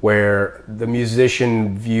 where the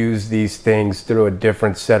musician views these things through a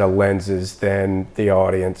different set of lenses than the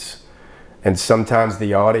audience. And sometimes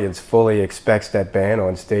the audience fully expects that band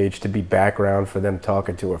on stage to be background for them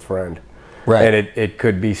talking to a friend. Right. And it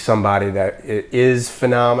could be somebody that is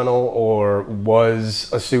phenomenal or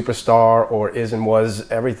was a superstar or was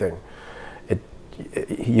everything.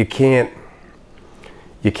 You can't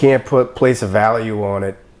place a value on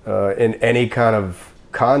it in any kind of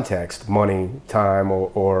context, money, time,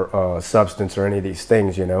 or substance, or any of these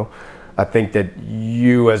things, you know. I think that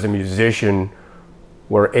you as a musician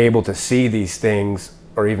were able to see these things,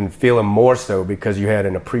 or even feel them more so, because you had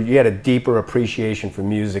a deeper appreciation for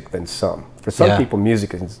music than some. For some people,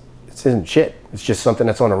 music isn't shit. It's just something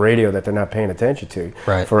that's on the radio that they're not paying attention to.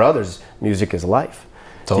 Right. For others, music is life.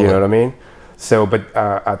 Totally. You know what I mean? So, but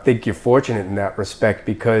I think you're fortunate in that respect,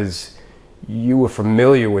 because you were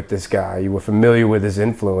familiar with this guy. You were familiar with his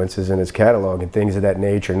influences and his catalog and things of that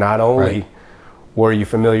nature. Not only were you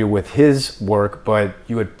familiar with his work, but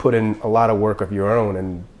you had put in a lot of work of your own,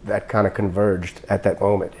 and that kind of converged at that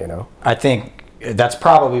moment, you know? I think that's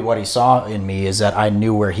probably what he saw in me, is that I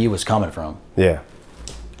knew where he was coming from. Yeah.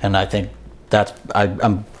 And I think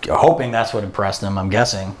I'm hoping that's what impressed him, I'm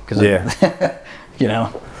guessing. Cause you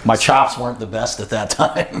know, my chops weren't the best at that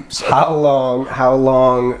time. So. How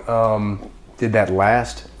long did that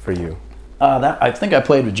last for you? I think I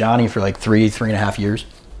played with Johnny for like 3.5 years.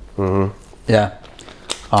 Mm-hmm. Yeah.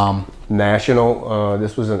 National.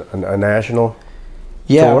 This was a national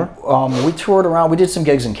tour? We toured around. We did some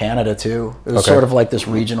gigs in Canada too. It was sort of like this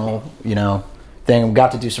regional, you know, thing. We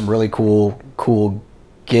got to do some really cool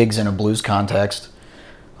gigs in a blues context.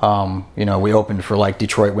 You know, we opened for like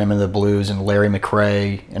Detroit Women of the Blues and Larry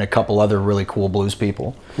McRae and a couple other really cool blues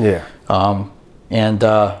people. Yeah.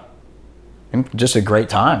 And just a great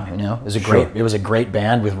time, you know. It was a great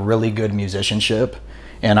band with really good musicianship,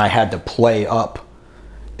 and I had to play up,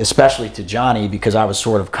 especially to Johnny, because I was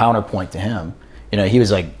sort of counterpoint to him. You know, he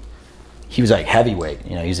was like he was like heavyweight.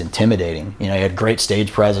 You know, he's intimidating. You know, he had great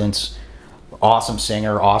stage presence, awesome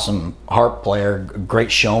singer, awesome harp player,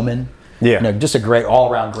 great showman. Yeah. You know, just a great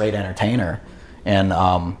all-around great entertainer. And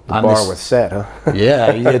the bar was set, huh?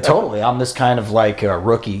 yeah, totally. I'm this kind of like a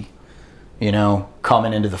rookie, you know,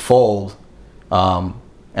 coming into the fold, and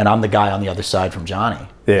I'm the guy on the other side from Johnny,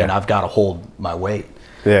 and I've got to hold my weight.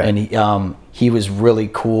 Yeah. And he was really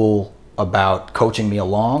cool about coaching me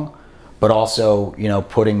along, but also, you know,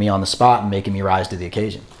 putting me on the spot and making me rise to the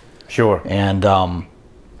occasion. Sure. And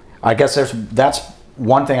I guess that's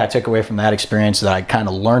one thing I took away from that experience that I kind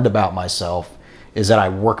of learned about myself, is that I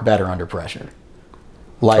work better under pressure.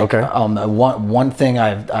 Like, one thing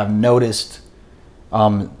I've noticed,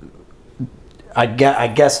 I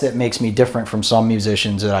guess that makes me different from some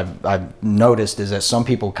musicians that I've noticed, is that some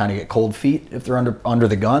people kind of get cold feet if they're under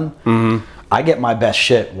the gun. Mm-hmm. I get my best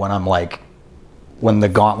shit when I'm like, when the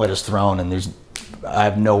gauntlet is thrown and I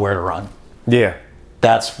have nowhere to run. Yeah.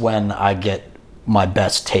 That's when I get my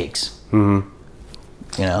best takes. Mm-hmm.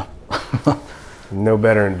 You know? No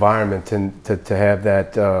better environment to have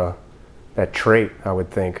that trait, I would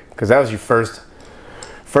think, because that was your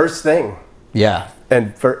first thing. Yeah.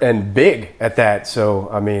 And big at that. So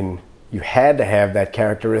I mean, you had to have that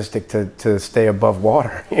characteristic to stay above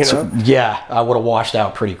water. You know? So, yeah, I would have washed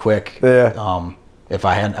out pretty quick. Yeah. If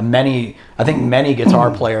I had I think many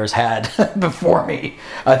guitar players had before me.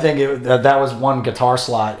 I think that was one guitar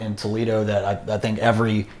slot in Toledo that I think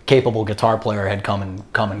every capable guitar player had come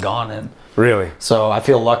and gone in. Really? So I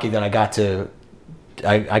feel lucky that I got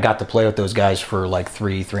to play with those guys for like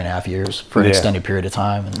 3.5 years for an extended period of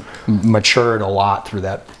time, and matured a lot through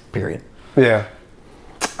that period. Yeah.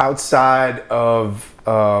 Outside of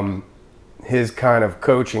his kind of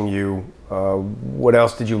coaching you, what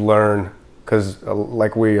else did you learn? Because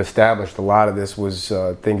like we established, a lot of this was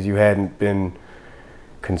things you hadn't been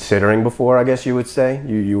considering before, I guess you would say.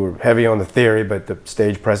 You were heavy on the theory, but the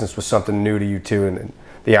stage presence was something new to you too, and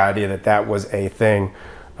the idea that was a thing.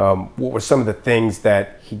 What were some of the things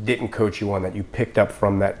that he didn't coach you on that you picked up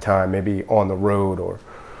from that time, maybe on the road, or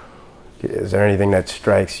is there anything that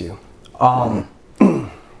strikes you?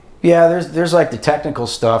 Yeah, there's like the technical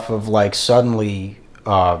stuff of like suddenly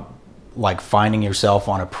like finding yourself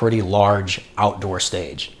on a pretty large outdoor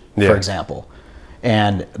stage, for example,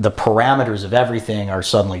 and the parameters of everything are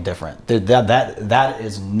suddenly different. That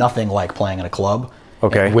is nothing like playing in a club,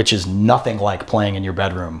 which is nothing like playing in your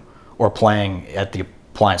bedroom or playing at the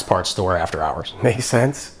appliance parts store after hours. Makes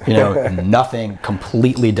sense. You know, nothing,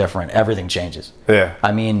 completely different. Everything changes. Yeah.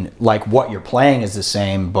 I mean, like what you're playing is the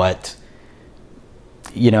same, but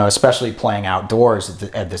you know, especially playing outdoors,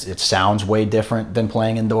 it sounds way different than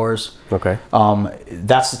playing indoors. Okay.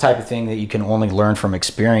 That's the type of thing that you can only learn from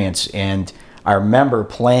experience. And I remember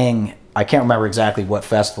playing, I can't remember exactly what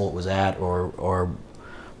festival it was at,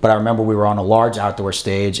 but I remember we were on a large outdoor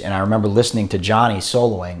stage, and I remember listening to Johnny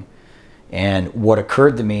soloing. And what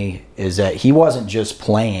occurred to me is that he wasn't just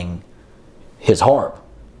playing his harp.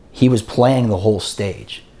 He was playing the whole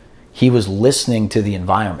stage. He was listening to the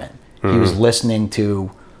environment. Mm-hmm. He was listening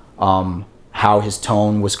to how his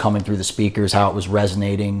tone was coming through the speakers, how it was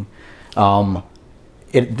resonating. I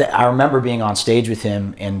remember being on stage with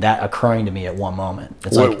him and that occurring to me at one moment.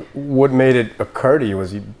 It's what made it occur to you?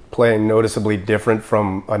 Was he playing noticeably different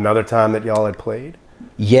from another time that y'all had played?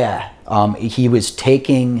 Yeah. He was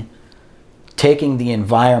taking the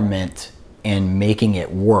environment and making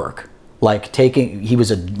it work. Like he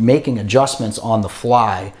was making adjustments on the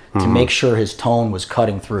fly to make sure his tone was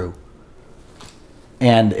cutting through.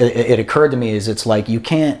 And it occurred to me it's like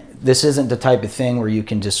this isn't the type of thing where you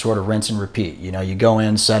can just sort of rinse and repeat. You know, you go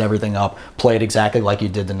in, set everything up, play it exactly like you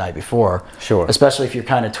did the night before. Sure. Especially if you're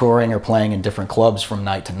kind of touring or playing in different clubs from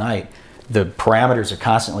night to night. The parameters are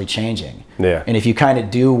constantly changing. Yeah. And if you kind of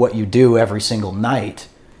do what you do every single night,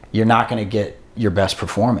 you're not going to get your best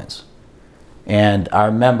performance. And I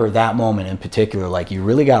remember that moment in particular, like you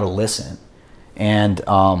really got to listen. And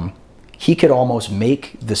he could almost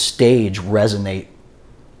make the stage resonate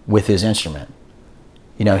with his instrument.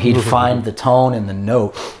 You know, he'd find the tone and the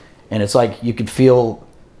note, and it's like you could feel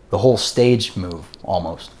the whole stage move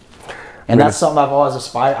almost. And that's something I've always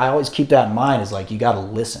aspired. I always keep that in mind, is like you got to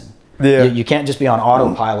listen. Yeah. You can't just be on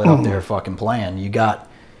autopilot up there fucking playing. You've got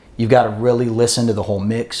to really listen to the whole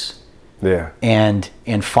mix. Yeah. And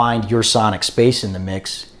find your sonic space in the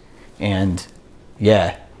mix. And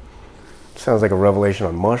yeah. Sounds like a revelation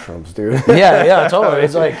on mushrooms, dude. Yeah, totally.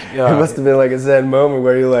 It's like it must have been like a Zen moment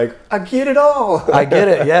where you're like, I get it all. I get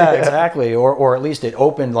it. Yeah, exactly. Or at least it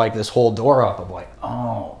opened like this whole door up of like,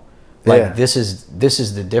 oh, like this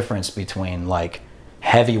is the difference between like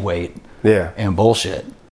heavyweight and bullshit.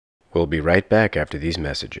 We'll be right back after these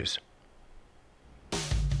messages.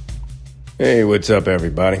 Hey, what's up,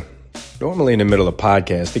 everybody? Normally in the middle of a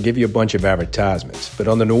podcast, they give you a bunch of advertisements, but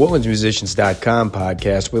on the NewOrleansMusicians.com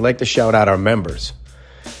podcast, we like to shout out our members.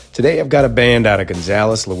 Today, I've got a band out of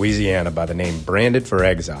Gonzales, Louisiana by the name Branded for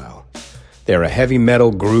Exile. They're a heavy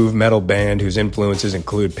metal, groove metal band whose influences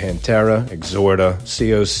include Pantera, Exorta,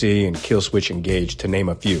 COC, and Killswitch Engage, to name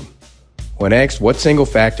a few. When asked what single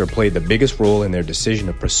factor played the biggest role in their decision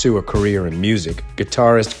to pursue a career in music,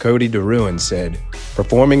 guitarist Cody DeRuin said,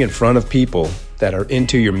 "Performing in front of people that are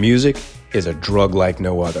into your music is a drug like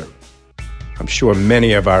no other." I'm sure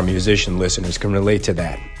many of our musician listeners can relate to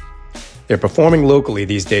that. They're performing locally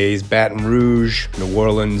these days: Baton Rouge, New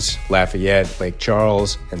Orleans, Lafayette, Lake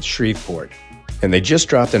Charles, and Shreveport. And they just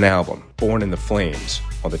dropped an album, Born in the Flames,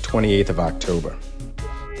 on the 28th of October.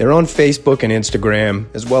 They're on Facebook and Instagram,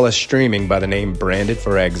 as well as streaming by the name Branded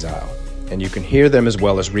for Exile, and you can hear them as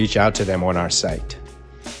well as reach out to them on our site.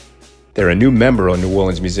 They're a new member on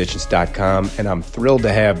NewOrleansMusicians.com, and I'm thrilled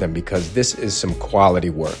to have them because this is some quality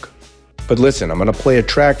work. But listen, I'm going to play a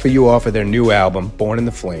track for you off of their new album, Born in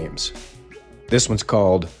the Flames. This one's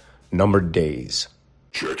called Numbered Days.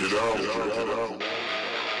 Check it out.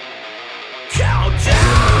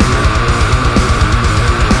 Countdown!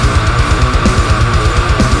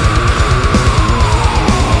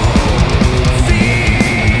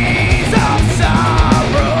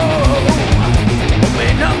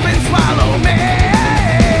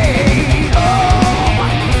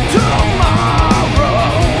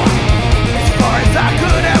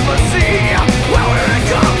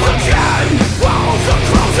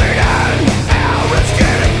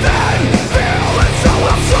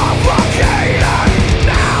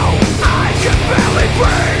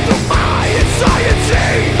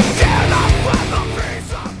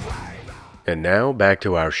 And now back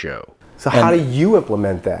to our show. So how do you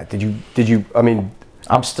implement that? Did you, I mean...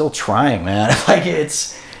 I'm still trying, man. Like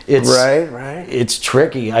it's Right. It's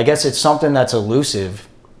tricky. I guess it's something that's elusive,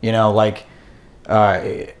 you know, like,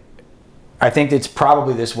 I think it's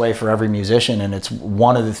probably this way for every musician, and it's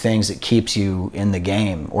one of the things that keeps you in the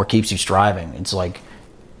game or keeps you striving. It's like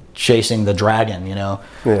chasing the dragon, you know?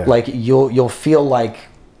 Yeah. Like you'll feel like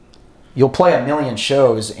you'll play a million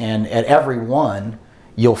shows, and at every one,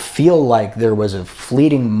 you'll feel like there was a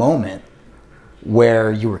fleeting moment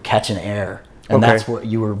where you were catching air, and that's what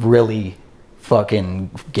you were really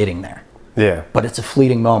fucking getting there. Yeah. But it's a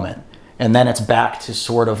fleeting moment, and then it's back to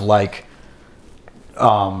sort of like,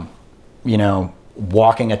 you know,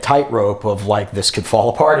 walking a tightrope of like, this could fall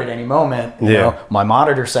apart at any moment. You know, my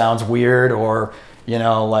monitor sounds weird, or you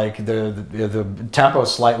know, like the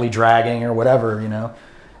tempo's slightly dragging or whatever. You know.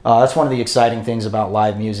 That's one of the exciting things about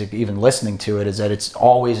live music, even listening to it, is that it's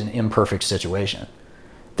always an imperfect situation.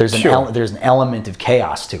 There's an element of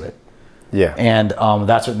chaos to it. Yeah. And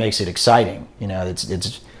that's what makes it exciting. You know,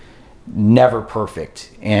 it's never perfect.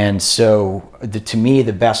 And so to me,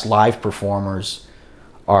 the best live performers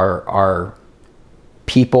are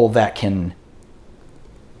people that can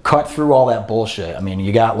cut through all that bullshit. I mean,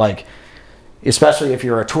 you got like, especially if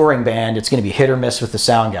you're a touring band, it's going to be hit or miss with the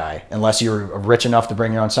sound guy, unless you're rich enough to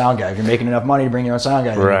bring your own sound guy. If you're making enough money to bring your own sound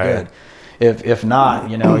guy, then you're good. If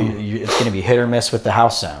not, you know, it's going to be hit or miss with the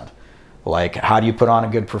house sound. Like, how do you put on a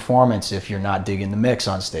good performance if you're not digging the mix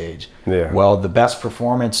on stage? Yeah. Well, the best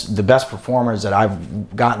performers that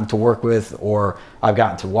I've gotten to work with or I've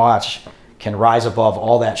gotten to watch can rise above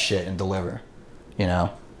all that shit and deliver, you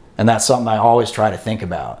know? And that's something I always try to think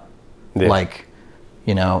about. Yeah. Like,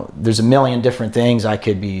 you know, there's a million different things I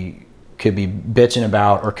could be bitching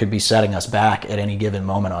about or could be setting us back at any given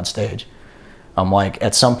moment on stage. I'm like,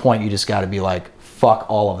 at some point you just got to be like, fuck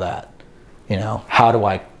all of that. You know, how do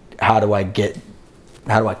I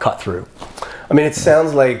cut through? I mean, it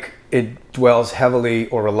sounds like it dwells heavily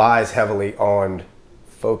or relies heavily on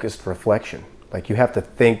focused reflection. Like, you have to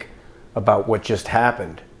think about what just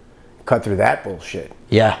happened, cut through that bullshit.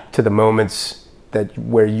 Yeah. To the moments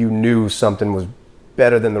where you knew something was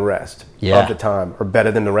better than the rest of the time, or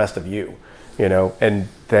better than the rest of you, you know, and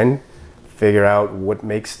then figure out what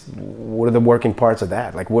are the working parts of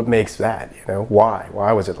that, like what makes that, you know, why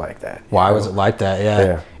was it like that? Why was it like that?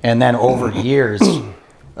 Yeah. And then over years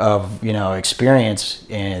of, you know, experience,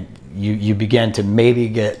 and you begin to maybe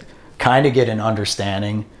get an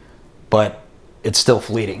understanding, but it's still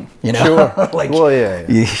fleeting, you know. Sure. Like, well, yeah.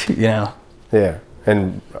 You know. Yeah.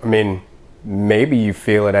 And I mean, maybe you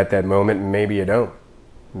feel it at that moment, and maybe you don't.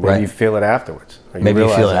 Maybe you feel it afterwards. Maybe you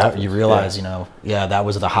feel it after. You realize, you know, that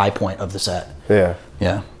was the high point of the set. Yeah.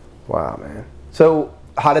 Yeah. Wow, man. So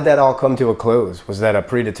how did that all come to a close? Was that a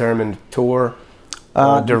predetermined tour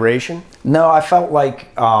duration? No, I felt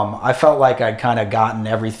like I'd kind of gotten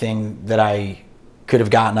everything that I could have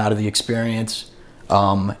gotten out of the experience,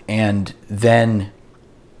 and then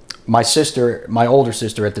my older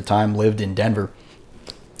sister at the time, lived in Denver,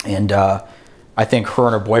 and I think her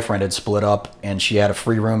and her boyfriend had split up, and she had a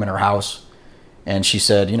free room in her house, and she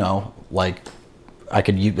said, like,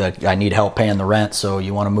 I need help paying the rent, so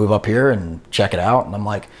you want to move up here and check it out? And I'm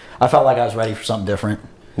like, I felt like I was ready for something different.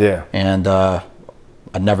 Yeah. And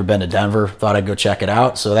I'd never been to Denver, thought I'd go check it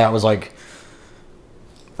out. So that was like,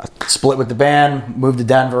 I split with the band, moved to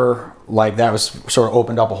Denver. Like, that was sort of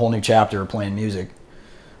opened up a whole new chapter of playing music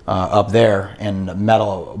up there, and met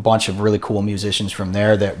a bunch of really cool musicians from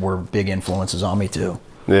there that were big influences on me too.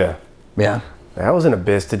 Yeah. Yeah. That was an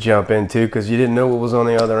abyss to jump into, because you didn't know what was on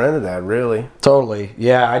the other end of that, really. Totally.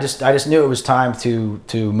 Yeah, I just knew it was time to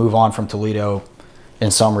move on from Toledo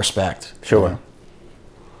in some respect. Sure.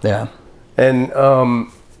 Yeah. And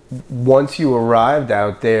once you arrived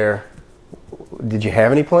out there, did you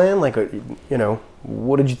have any plan? Like,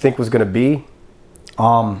 what did you think was going to be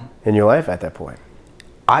in your life at that point?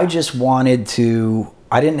 I just wanted to,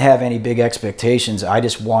 I didn't have any big expectations. I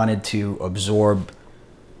just wanted to absorb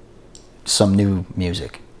some new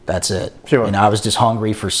music. That's it. Sure. I was just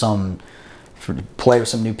hungry for play with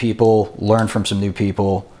some new people, learn from some new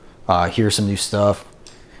people, hear some new stuff.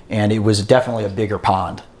 And it was definitely a bigger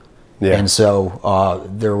pond. Yeah. And so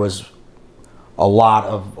there was a lot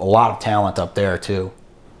of talent up there too.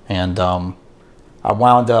 And I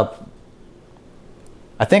wound up,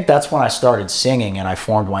 I think that's when I started singing and I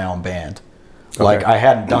formed my own band. Okay. Like, I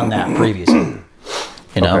hadn't done that previously,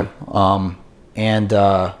 Okay. And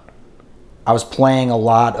I was playing a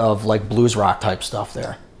lot of like blues rock type stuff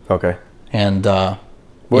there. Okay. And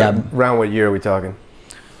around what year are we talking?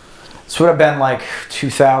 This would have been like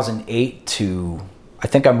 2008 to, I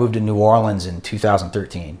think I moved to New Orleans in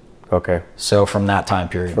 2013. Okay. So from that time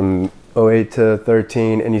period. From 08 to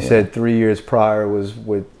 13, and you said 3 years prior was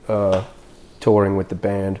with touring with the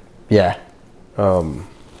band. Yeah.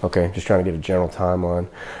 Okay, just trying to get a general timeline.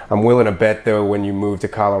 I'm willing to bet, though, when you moved to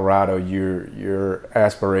Colorado, your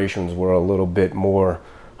aspirations were a little bit more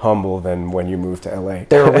humble than when you moved to LA.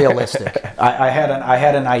 They were realistic. I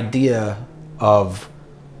had an idea of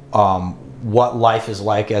what life is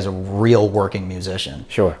like as a real working musician.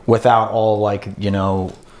 Sure. Without all, like,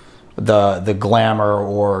 the glamour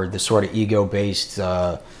or the sort of ego-based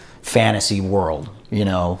fantasy world.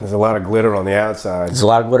 There's a lot of glitter on the outside. There's a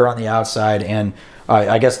lot of glitter on the outside, and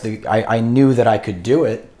I guess I knew that I could do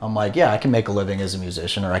it. I'm like, yeah, I can make a living as a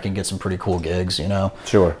musician, or I can get some pretty cool gigs,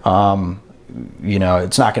 Sure.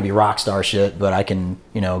 It's not going to be rock star shit, but I can,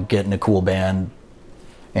 get in a cool band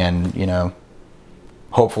and,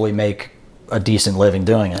 hopefully make a decent living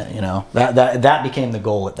doing it, That became the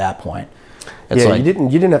goal at that point. It's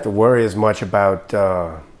you didn't have to worry as much about,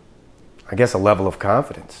 I guess, a level of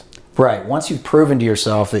confidence. Right. Once you've proven to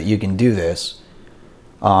yourself that you can do this,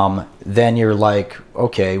 then you're like,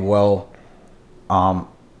 okay, well,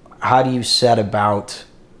 how do you set about,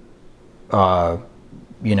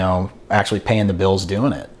 actually paying the bills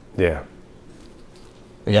doing it? Yeah.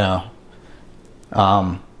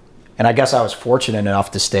 And I guess I was fortunate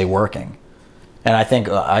enough to stay working. And I think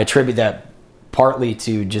I attribute that partly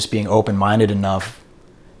to just being open-minded enough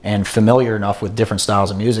and familiar enough with different styles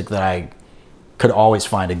of music that I could always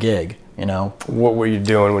find a gig, What were you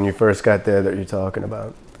doing when you first got there that you're talking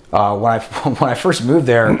about? When I first moved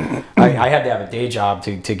there, I had to have a day job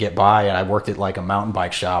to get by, and I worked at like a mountain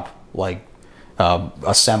bike shop, like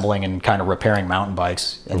assembling and kind of repairing mountain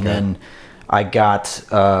bikes. And then I got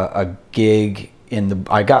a gig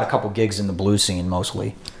I got a couple gigs in the blues scene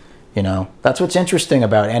mostly. That's what's interesting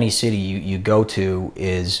about any city you go to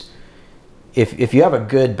is if you have a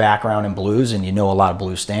good background in blues and you know a lot of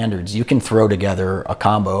blues standards, you can throw together a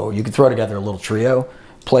combo. You can throw together a little trio,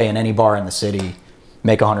 play in any bar in the city,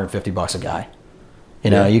 make $150 a guy.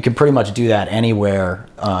 You can pretty much do that anywhere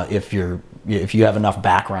if you have enough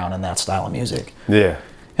background in that style of music. Yeah.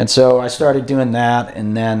 And so I started doing that,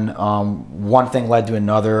 and then one thing led to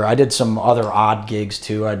another. I did some other odd gigs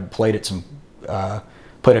too. I played at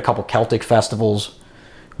played a couple Celtic festivals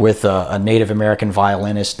with a Native American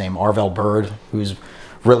violinist named Arvel Bird, who's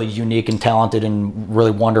really unique and talented and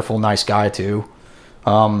really wonderful, nice guy too.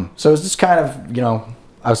 So it was just kind of,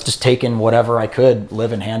 I was just taking whatever I could,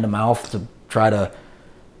 living hand to mouth to try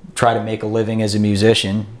to make a living as a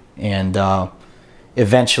musician, and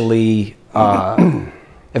eventually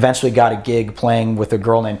got a gig playing with a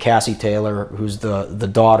girl named Cassie Taylor, who's the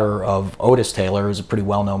daughter of Otis Taylor, who's a pretty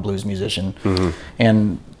well-known blues musician. Mm-hmm.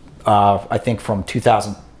 And I think from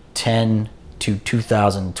 2010 to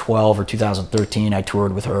 2012 or 2013, I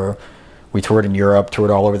toured with her. We toured in Europe, toured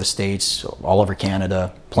all over the States, all over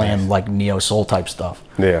Canada, playing like neo soul type stuff.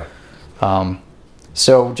 Yeah.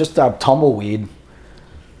 So just tumbleweed,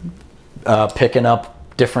 picking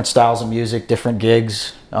up different styles of music, different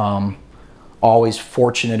gigs. Always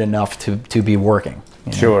fortunate enough to be working.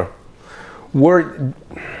 You know? Sure.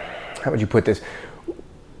 How would you put this?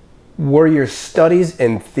 Were your studies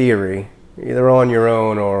and theory, either on your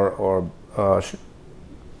own or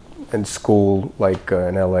in school, like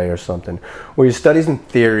in LA or something, were your studies and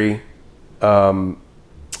theory of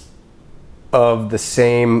the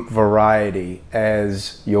same variety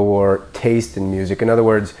as your taste in music? In other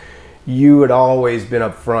words, you had always been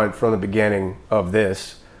up front from the beginning of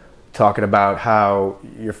this, talking about how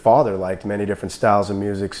your father liked many different styles of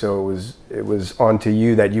music, so it was onto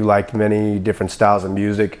you that you liked many different styles of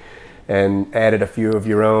music and added a few of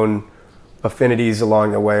your own affinities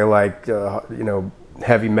along the way, like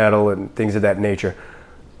heavy metal and things of that nature.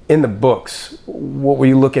 In the books, what were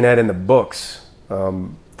you looking at in the books?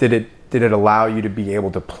 Did it allow you to be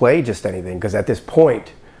able to play just anything? Because at this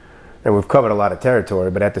point, and we've covered a lot of territory,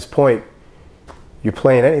 but at this point, you're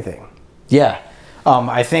playing anything. Yeah.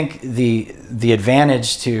 I think the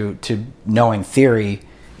advantage to knowing theory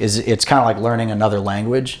is it's kind of like learning another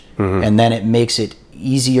language, and then it makes it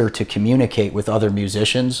easier to communicate with other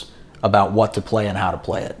musicians about what to play and how to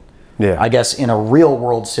play it. Yeah. I guess in a real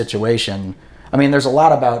world situation, I mean, there's a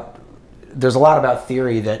lot about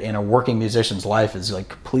theory that in a working musician's life is like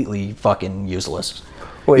completely fucking useless.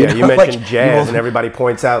 Well, yeah, you mentioned jazz, and everybody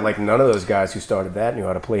points out like none of those guys who started that knew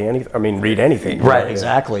how to play anything. I mean, read anything. Right,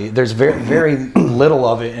 exactly. There's very, very little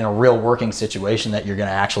of it in a real working situation that you're going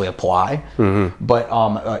to actually apply. But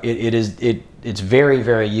it's very,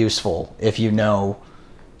 very useful if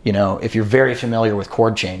if you're very familiar with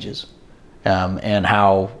chord changes, and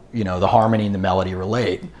how the harmony and the melody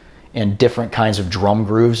relate, and different kinds of drum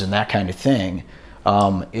grooves and that kind of thing.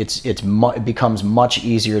 It becomes much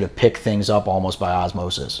easier to pick things up almost by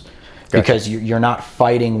osmosis, because you're not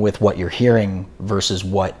fighting with what you're hearing versus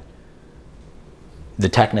what the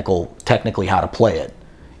technically how to play it.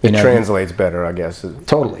 It translates better, I guess.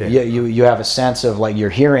 Totally. Yeah. You have a sense of like you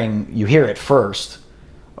hear it first,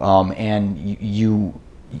 and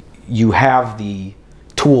you have the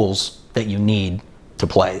tools that you need to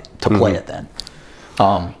play it then.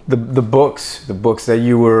 The books that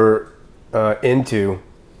you were into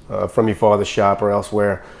from your father's shop or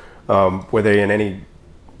elsewhere, were they in any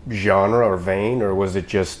genre or vein, or was it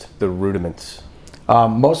just the rudiments?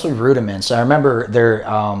 Mostly rudiments. I remember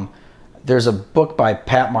there's a book by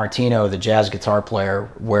Pat Martino, the jazz guitar player,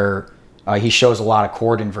 where he shows a lot of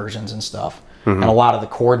chord inversions and stuff, and a lot of the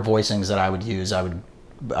chord voicings that I would use, I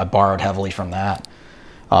borrowed heavily from that.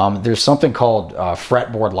 There's something called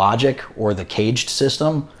fretboard logic, or the caged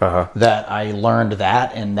system, that I learned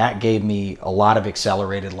that, and that gave me a lot of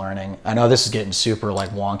accelerated learning. I know this is getting super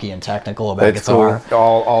like wonky and technical about guitar. Cool.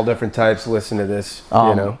 All different types listen to this,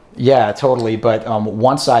 Yeah, totally. But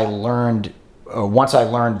once I learned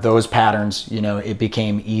those patterns, it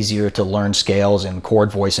became easier to learn scales and chord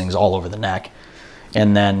voicings all over the neck.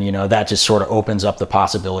 And then, that just sort of opens up the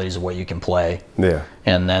possibilities of what you can play. Yeah.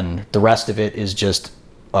 And then the rest of it is just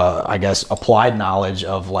I guess applied knowledge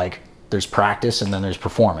of like there's practice and then there's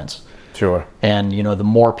performance. Sure. And the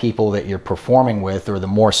more people that you're performing with, or the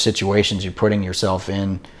more situations you're putting yourself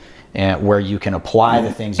in, and where you can apply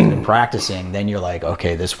the things you've been practicing, then you're like,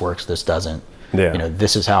 okay, this works, this doesn't. Yeah.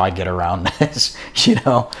 This is how I get around this.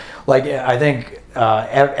 Like I think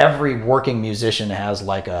every working musician has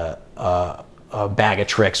like a bag of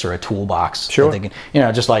tricks or a toolbox. Sure. That they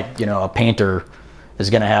can, just like a painter is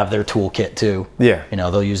going to have their toolkit too. Yeah.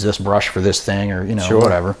 They'll use this brush for this thing, or Sure.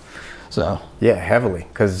 whatever. So yeah, heavily,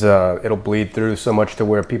 because it'll bleed through so much to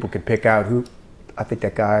where people can pick out who, I think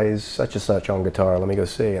that guy is such and such on guitar. Let me go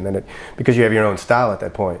see, and then because you have your own style at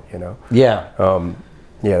that point, Yeah.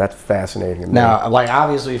 Yeah, that's fascinating to me. Now, like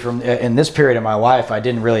obviously, from in this period of my life, I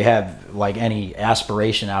didn't really have like any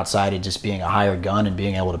aspiration outside of just being a hired gun and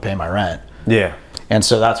being able to pay my rent. Yeah. And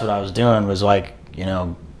so that's what I was doing, was like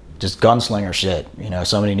just gunslinger shit.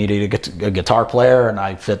 Somebody needed a guitar player and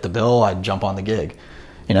I fit the bill, I'd jump on the gig.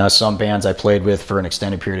 Some bands I played with for an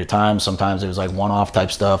extended period of time, sometimes it was like one-off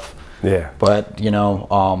type stuff. Yeah. But,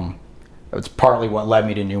 it's partly what led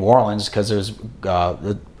me to New Orleans, because there's,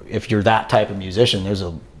 if you're that type of musician, there's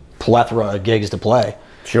a plethora of gigs to play.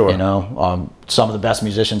 Sure. Some of the best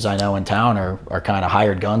musicians I know in town are kind of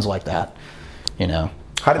hired guns like that,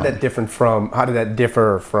 How did that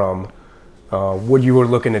differ from what you were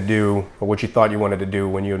looking to do, or what you thought you wanted to do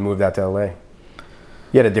when you had moved out to LA?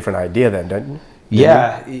 You had a different idea then, didn't you?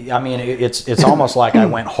 Yeah, I mean, it's almost like I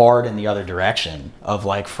went hard in the other direction of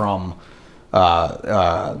like from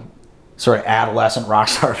sort of adolescent rock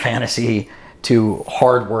star fantasy to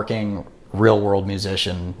hardworking real world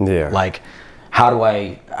musician. Yeah. Like, how do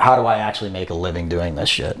I actually make a living doing this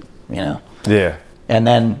shit? You know? Yeah. And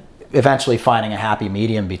then eventually finding a happy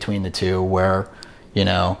medium between the two where, you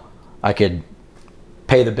know, I could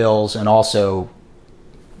pay the bills and also,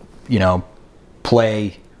 you know,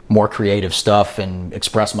 play more creative stuff and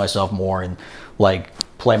express myself more and like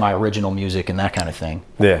play my original music and that kind of thing.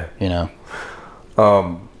 Yeah. You know?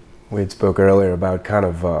 We had spoke earlier about kind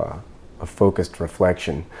of a focused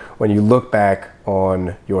reflection. When you look back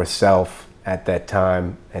on yourself at that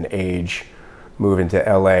time and age, moving to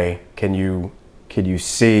LA, can you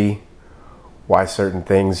see why certain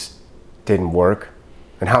things didn't work?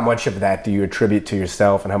 And how much of that do you attribute to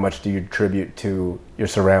yourself and how much do you attribute to your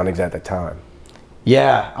surroundings at the time?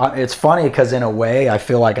 Yeah, it's funny because in a way I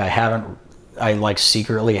feel like I like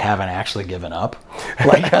secretly haven't actually given up.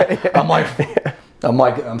 Like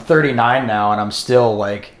I'm 39 now and I'm still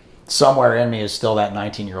like, somewhere in me is still that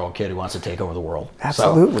 19-year-old kid who wants to take over the world.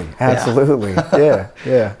 Absolutely, so, absolutely.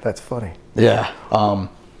 Yeah, that's funny. Yeah.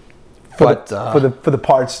 For the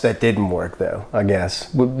parts that didn't work, though, I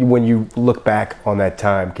guess when you look back on that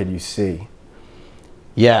time, can you see?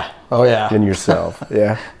 Yeah. Oh yeah. In yourself.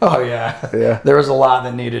 Yeah. Oh yeah. Yeah. There was a lot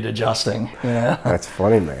that needed adjusting. Yeah. That's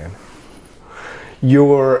funny, man.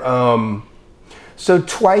 You're so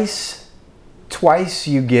twice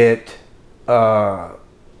you get a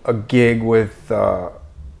gig with a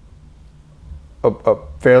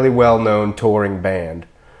fairly well-known touring band.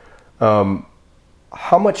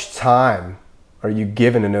 How much time are you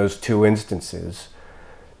given in those two instances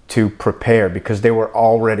to prepare? Because they were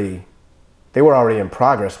already in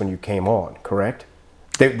progress when you came on, correct?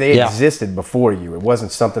 They existed before you. It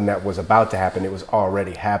wasn't something that was about to happen. It was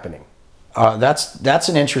already happening. That's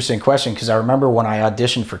an interesting question because I remember when I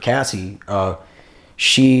auditioned for Cassie,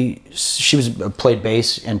 she played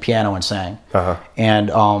bass and piano and sang,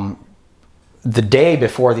 and the day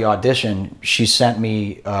before the audition, she sent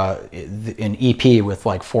me an EP with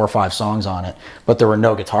like 4 or 5 songs on it, but there were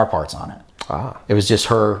no guitar parts on it. It was just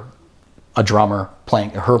her, a drummer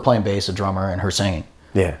playing bass, a drummer, and her singing.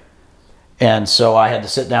 Yeah. And so I had to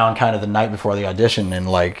sit down kind of the night before the audition and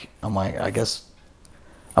I'm like, I guess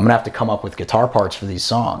I'm gonna have to come up with guitar parts for these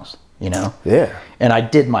songs, you know? Yeah. And I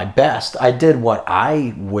did my best. I did what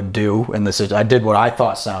I would do in this. I did what I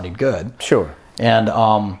thought sounded good. Sure. And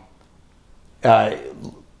I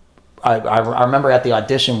remember at the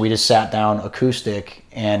audition we just sat down acoustic,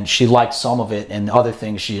 and she liked some of it, and other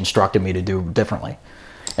things she instructed me to do differently.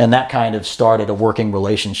 And that kind of started a working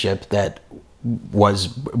relationship that was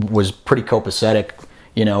pretty copacetic,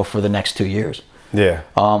 you know, for the next 2 years. Yeah.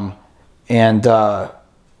 And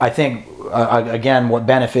I think, again, what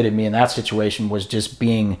benefited me in that situation was just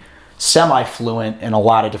being semi-fluent in a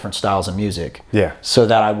lot of different styles of music. Yeah. So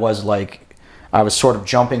that I was sort of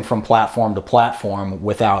jumping from platform to platform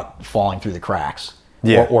without falling through the cracks.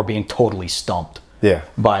 Yeah. Or being totally stumped. Yeah.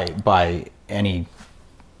 By any,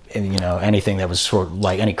 you know, anything that was sort of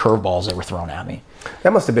like any curveballs that were thrown at me.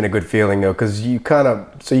 That must have been a good feeling though, because you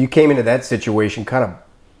came into that situation kind of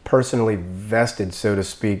personally vested, so to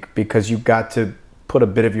speak, because you got to put a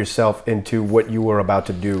bit of yourself into what you were about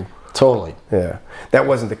to do. Totally. Yeah. That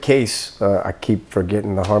wasn't the case. I keep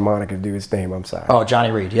forgetting the harmonica dude's name. I'm sorry. Oh,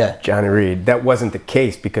 Johnny Reed. Yeah. Johnny Reed. That wasn't the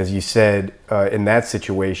case because you said in that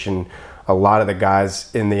situation, a lot of the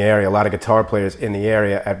guys in the area, a lot of guitar players in the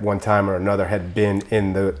area at one time or another had been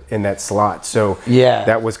in that slot. So yeah,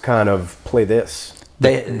 that was kind of play this.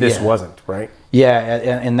 This wasn't, right?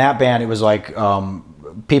 Yeah. In that band, it was like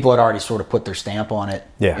people had already sort of put their stamp on it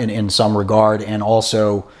in some regard. And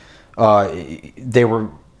also they were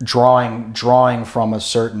drawing from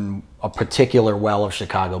a particular well of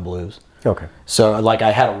Chicago blues. Okay. So like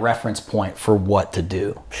I had a reference point for what to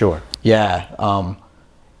do. Sure. Yeah.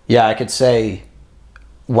 Yeah, I could say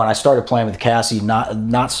when I started playing with Cassie,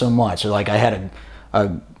 not so much. Like I had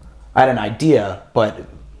an idea, but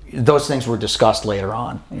those things were discussed later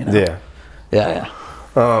on. You know? Yeah.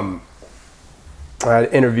 I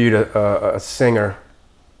interviewed a singer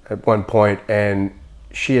at one point, and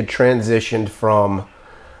she had transitioned from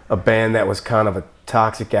a band that was kind of a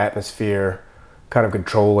toxic atmosphere, kind of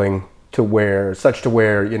controlling, to where,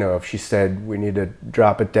 you know, if she said we need to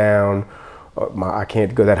drop it down, I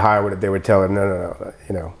can't go that high with it, they would tell her, no,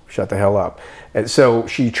 you know, shut the hell up. And so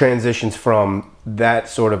she transitions from that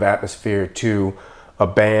sort of atmosphere to a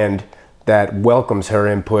band that welcomes her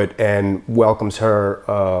input and welcomes her,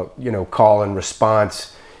 you know, call and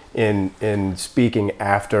response in speaking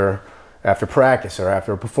after practice or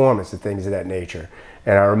after a performance and things of that nature.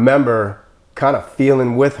 And I remember kind of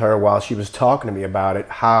feeling with her while she was talking to me about it,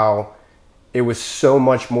 how it was so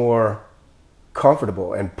much more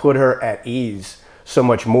comfortable and put her at ease so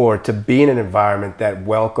much more to be in an environment that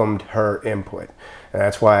welcomed her input. And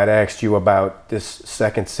that's why I'd asked you about this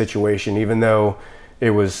second situation, even though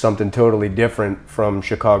it was something totally different from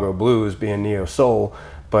Chicago blues being neo soul.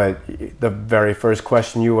 But the very first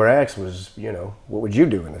question you were asked was, you know, what would you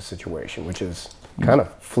do in this situation? Which is kind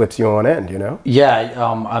of flips you on end, you know?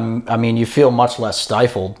 Yeah, I mean, you feel much less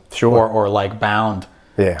stifled, sure, or like bound,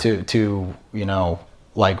 yeah, to you know,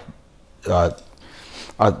 like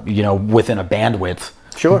you know, within a bandwidth.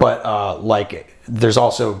 Sure. But like, there's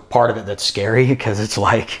also part of it that's scary because it's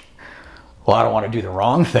like, well, I don't want to do the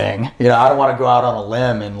wrong thing. You know, I don't want to go out on a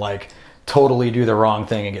limb and like totally do the wrong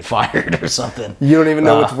thing and get fired or something. You don't even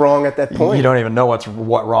know what's wrong at that point. You don't even know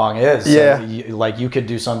what wrong is. Yeah. So like you could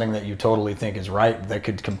do something that you totally think is right that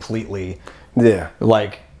could completely, yeah,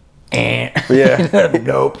 like, yeah,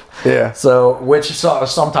 nope. Yeah. So which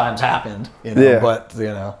sometimes happened, you know. Yeah. But you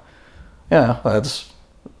know, yeah,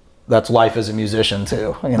 that's life as a musician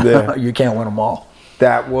too. You know, yeah. You can't win them all.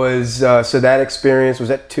 That was so that experience, was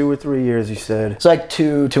that 2 or 3 years you said? It's like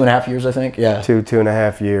 2.5 years, I think. Yeah.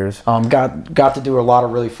 2.5 years. Got to do a lot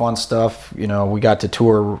of really fun stuff. You know, we got to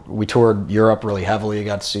tour. We toured Europe really heavily.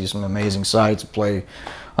 Got to see some amazing sights, play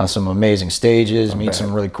on some amazing stages, meet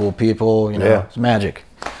some really cool people. You know, yeah. It's magic.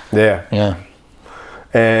 Yeah. Yeah.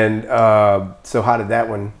 And so how did that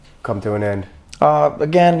one come to an end?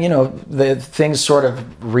 Again, you know, the things sort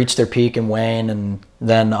of reached their peak and wane, and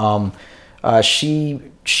then she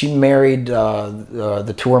married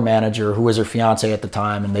the tour manager, who was her fiance at the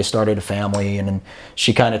time, and they started a family. And then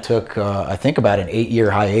she kind of took, I think, about an 8-year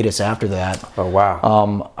hiatus after that. Oh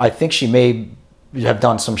wow! I think she may have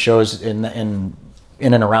done some shows in and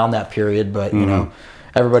around that period, but you know,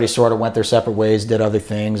 everybody sort of went their separate ways, did other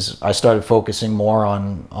things. I started focusing more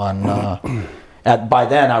on by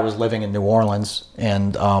then I was living in New Orleans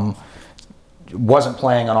and wasn't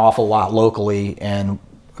playing an awful lot locally, and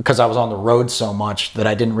because I was on the road so much that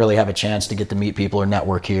I didn't really have a chance to get to meet people or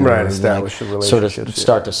network here. Right, or establish a relationship. Sort of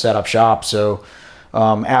start to set up shop. So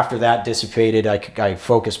after that dissipated, I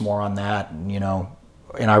focused more on that, and, you know,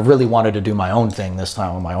 and I really wanted to do my own thing this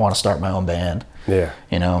time. I want to start my own band. Yeah.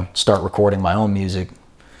 You know, start recording my own music,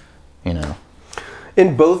 you know.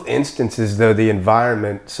 In both instances, though, the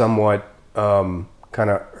environment somewhat kind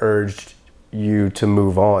of urged you to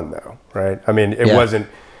move on, though, right? I mean, it wasn't,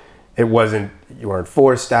 you weren't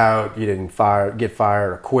forced out, you didn't get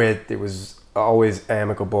fired or quit. It was always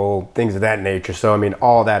amicable, things of that nature. So, I mean,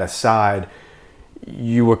 all that aside,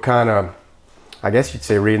 you were kind of, I guess you'd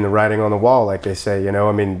say, reading the writing on the wall, like they say, you know?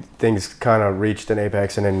 I mean, things kind of reached an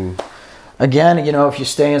apex and then... Again, you know, if you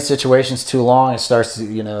stay in situations too long, it starts to,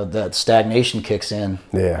 you know, that stagnation kicks in.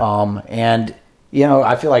 Yeah. And, you know,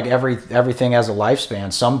 I feel like everything has a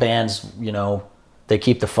lifespan. Some bands, you know, they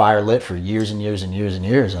keep the fire lit for years and years and years and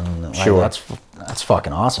years, and like, sure, that's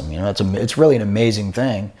fucking awesome. You know, it's really an amazing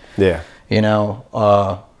thing. Yeah. You know,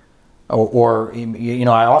 or you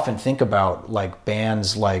know, I often think about like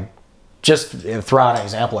bands, like, just throw out an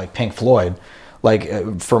example like Pink Floyd.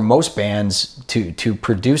 Like for most bands to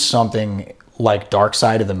produce something like Dark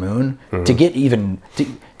Side of the Moon, to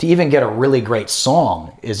even get a really great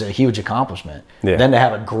song is a huge accomplishment. Yeah. Then to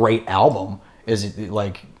have a great album is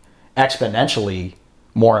like exponentially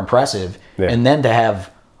more impressive. Yeah. And then to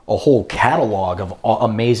have a whole catalog of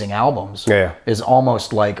amazing albums is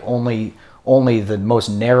almost like only the most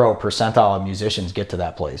narrow percentile of musicians get to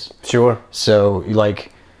that place. Sure. So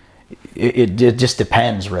like it just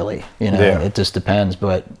depends, really, you know. It just depends.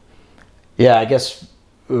 But yeah, I guess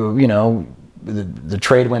you know, the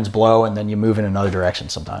trade winds blow and then you move in another direction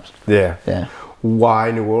sometimes. Yeah.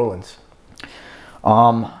 Why New Orleans?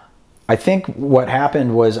 I think what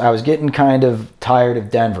happened was I was getting kind of tired of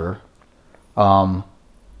Denver.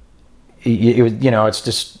 It was, you know,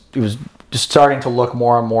 it was just starting to look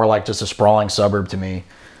more and more like just a sprawling suburb to me,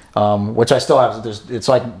 which I still have. It's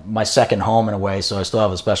like my second home in a way, so I still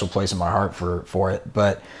have a special place in my heart for it.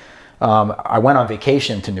 But I went on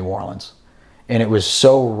vacation to New Orleans, and it was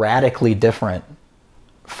so radically different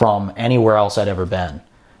from anywhere else I'd ever been.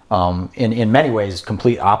 In many ways,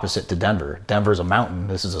 complete opposite to Denver. Denver's a mountain.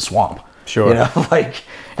 This is a swamp. Sure. You know, like,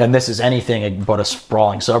 and this is anything but a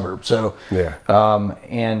sprawling suburb. So,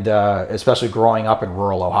 especially growing up in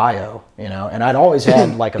rural Ohio, you know, and I'd always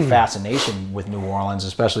had like a fascination with New Orleans,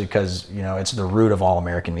 especially because, you know, it's the root of all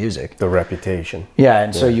American music. The reputation. Yeah,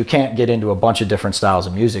 and so you can't get into a bunch of different styles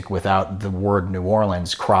of music without the word New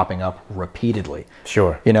Orleans cropping up repeatedly.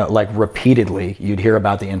 Sure. You know, like repeatedly, you'd hear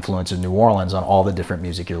about the influence of New Orleans on all the different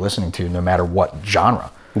music you're listening to, no matter what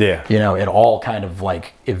genre. Yeah. You know, it all kind of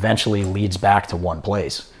like eventually leads back to one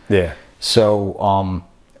place. Yeah. So,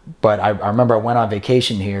 but I remember I went on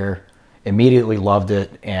vacation here, immediately loved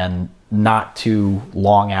it, and not too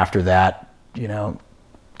long after that, you know,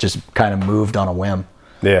 just kind of moved on a whim.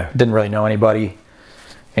 Yeah. Didn't really know anybody,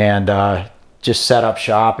 and just set up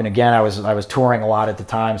shop. And again, I was touring a lot at the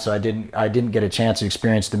time, so I didn't get a chance to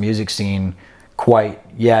experience the music scene quite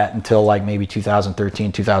yet until like maybe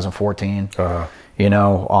 2013, 2014. You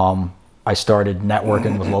know, I started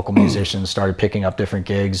networking with local musicians, started picking up different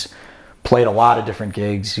gigs, played a lot of different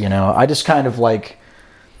gigs. You know, I just kind of like,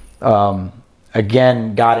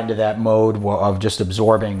 again, got into that mode of just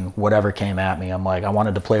absorbing whatever came at me. I'm like, I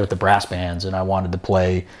wanted to play with the brass bands, and I wanted to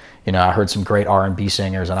play, you know, I heard some great R&B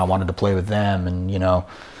singers, and I wanted to play with them, and, you know,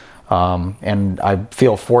 and I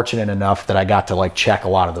feel fortunate enough that I got to like check a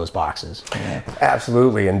lot of those boxes. Yeah.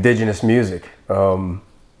 Absolutely. Indigenous music.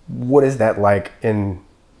 What is that like in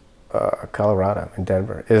Colorado, in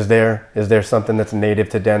Denver? Is there something that's native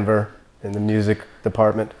to Denver in the music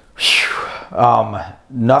department?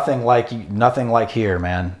 Nothing like here,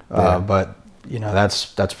 man. Yeah. But you know,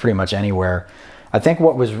 that's pretty much anywhere. I think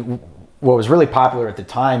what was really popular at the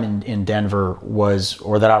time in Denver was,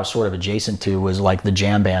 or that I was sort of adjacent to, was like the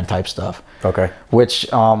jam band type stuff. Okay. Which,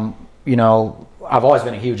 you know, I've always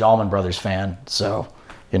been a huge Allman Brothers fan. So,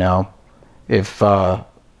 you know, if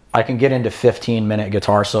I can get into 15-minute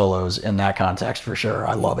guitar solos in that context, for sure,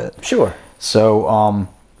 I love it. Sure. So,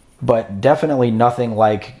 but definitely nothing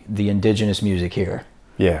like the indigenous music here.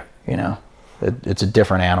 Yeah. You know, it's a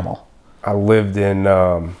different animal. I lived in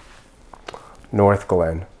North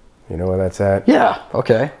Glen. You know where that's at? Yeah.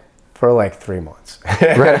 Okay. For like 3 months.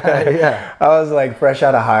 Right. Yeah. I was like fresh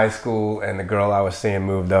out of high school, and the girl I was seeing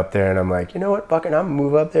moved up there, and I'm like, you know what, fucking, I'm gonna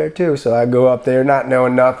move up there too. So I go up there not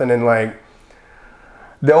knowing nothing, and like,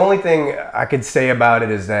 the only thing I could say about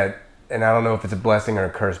it is that, and I don't know if it's a blessing or a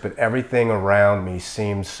curse, but everything around me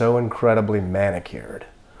seems so incredibly manicured.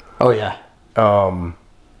 Oh yeah.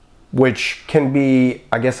 Which can be,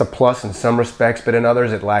 I guess, a plus in some respects, but in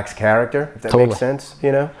others it lacks character, if that Totally. makes sense,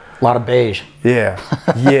 you know? A lot of beige. Yeah,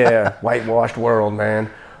 yeah, whitewashed world,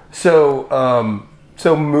 man. So,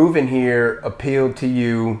 so moving here appealed to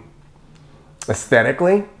you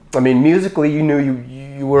aesthetically? I mean, musically, you knew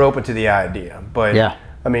you were open to the idea, but Yeah.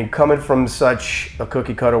 I mean, coming from such a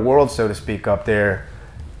cookie cutter world, so to speak, up there,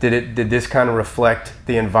 did this kind of reflect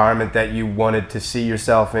the environment that you wanted to see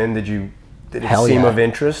yourself in? Did it Hell seem yeah. of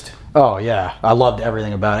interest? Oh yeah, I loved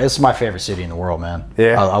everything about it. It's my favorite city in the world, man.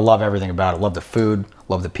 Yeah. I love everything about it. Love the food,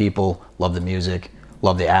 love the people, love the music,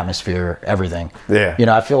 love the atmosphere, everything. Yeah. You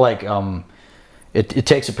know, I feel like it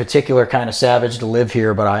takes a particular kind of savage to live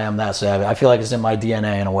here, but I am that savage. I feel like it's in my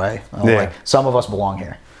DNA in a way. Yeah. Like some of us belong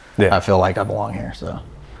here. Yeah. I feel like I belong here. So.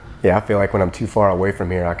 Yeah, I feel like when I'm too far away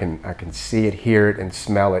from here, I can see it, hear it, and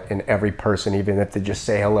smell it in every person, even if they just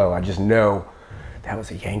say hello. I just know that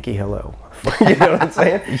was a Yankee hello. You know what I'm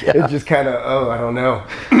saying? Yeah. It's just kind of, I don't know.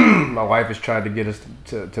 My wife has tried to get us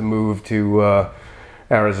to move to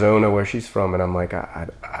Arizona, where she's from, and I'm like,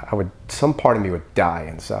 I would, some part of me would die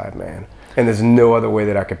inside, man. And there's no other way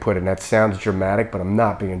that I could put it. And that sounds dramatic, but I'm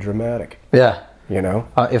not being dramatic. Yeah. You know?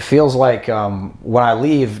 It feels like when I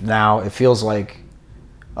leave now, it feels like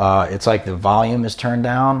it's like the volume is turned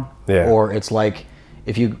down. Yeah. Or it's like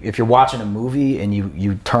if you're watching a movie and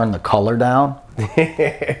you turn the color down.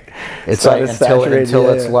 It's like until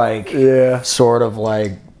it's like sort of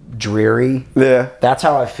like dreary. Yeah. That's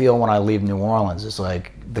how I feel when I leave New Orleans. It's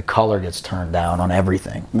like the color gets turned down on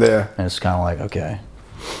everything. Yeah. And it's kind of like, okay,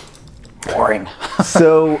 boring.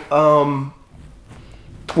 So,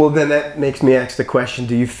 well, then that makes me ask the question,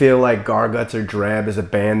 do you feel like Garguts or Drab is a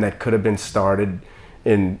band that could have been started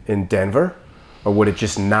in Denver? Or would it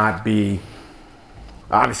just not be,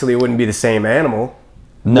 obviously it wouldn't be the same animal.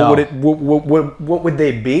 No. What would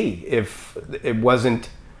they be if it wasn't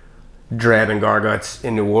Drab and Garguts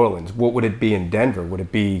in New Orleans? What would it be in Denver? Would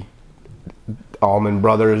it be Allman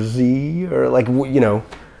Brothers Z, or like, you know?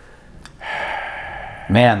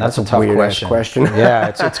 Man, that's a tough weird-ass question. Yeah,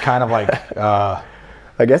 it's kind of like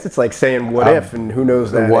I guess it's like saying what if, and who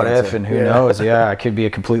knows that what answer. if and who knows. Yeah, I could be a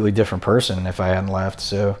completely different person if I hadn't left.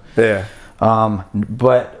 So yeah,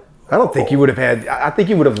 but I don't think you would have had. I think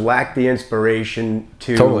you would have lacked the inspiration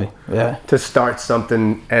to totally, yeah, to start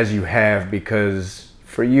something as you have, because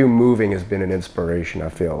for you, moving has been an inspiration, I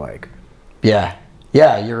feel like. Yeah,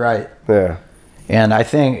 you're right. Yeah, and I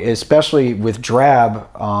think especially with Drab,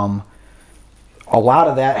 a lot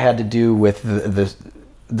of that had to do with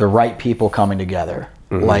the right people coming together.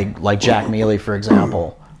 Mm-hmm. Like Jack Mealy, for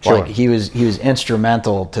example. Sure. Like he was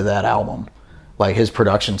instrumental to that album. Like his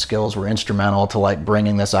production skills were instrumental to like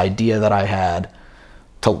bringing this idea that I had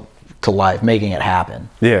to life, making it happen.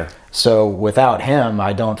 Yeah. So without him,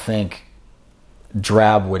 I don't think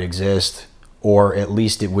Drab would exist, or at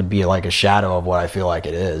least it would be like a shadow of what I feel like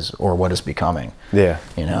it is, or what it's becoming. Yeah.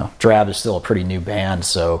 You know, Drab is still a pretty new band,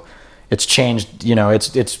 so it's changed. You know,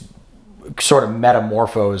 it's sort of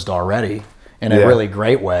metamorphosed already in a really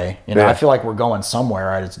great way. You know, I feel like we're going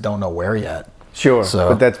somewhere. I just don't know where yet. Sure, so,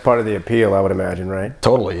 but that's part of the appeal, I would imagine, right?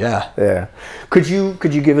 Totally, yeah. Yeah. Could you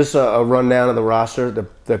give us a rundown of the roster,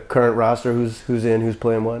 the current roster, who's in, who's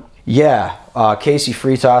playing what? Yeah, Casey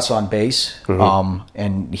Fritas on bass,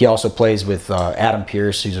 and he also plays with Adam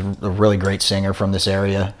Pierce, who's a really great singer from this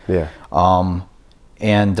area. Yeah.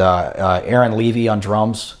 And Aaron Levy on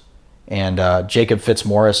drums, and Jacob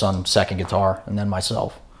Fitzmaurice on second guitar, and then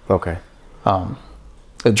myself. Okay.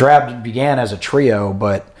 The Drab began as a trio,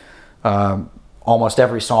 but almost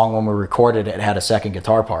every song when we recorded it had a second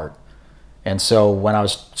guitar part. And so when I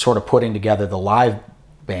was sort of putting together the live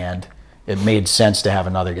band, it made sense to have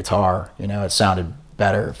another guitar. You know, it sounded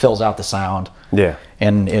better, it fills out the sound. Yeah.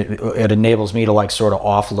 And it enables me to like sort of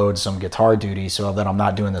offload some guitar duty so that I'm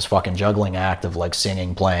not doing this fucking juggling act of like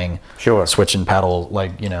singing, playing, switching pedal,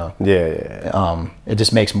 like, you know. Yeah. It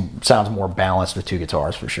just sounds more balanced with two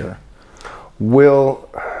guitars for sure.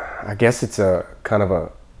 I guess it's a kind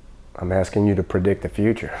of I'm asking you to predict the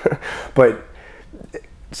future. But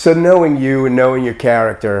so knowing you and knowing your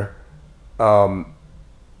character,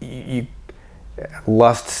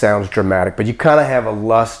 lust sounds dramatic, but you kind of have a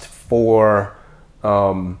lust for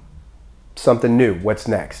something new. What's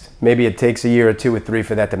next? Maybe it takes a year or two or three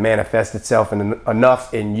for that to manifest itself and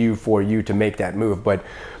enough in you for you to make that move. But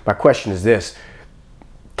my question is this: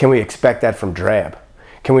 can we expect that from Drab?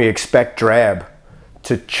 Can we expect Drab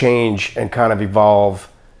to change and kind of evolve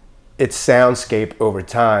its soundscape over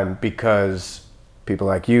time, because people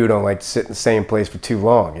like you don't like to sit in the same place for too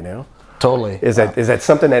long, you know? Totally. Is that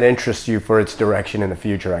something that interests you for its direction in the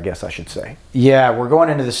future, I guess I should say? Yeah, we're going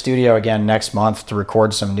into the studio again next month to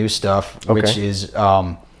record some new stuff, which is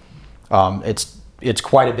it's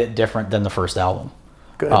quite a bit different than the first album.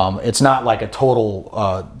 Good. It's not like a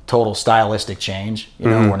total stylistic change. You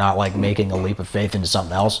know, we're not like making a leap of faith into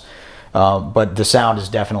something else. But the sound is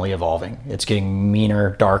definitely evolving. It's getting meaner,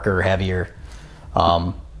 darker, heavier.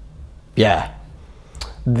 Yeah.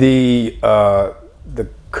 The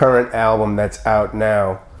current album that's out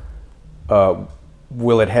now,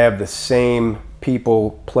 will it have the same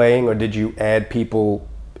people playing, or did you add people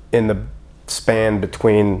in the span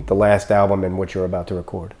between the last album and what you're about to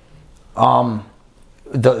record? The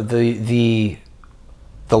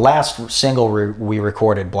last single we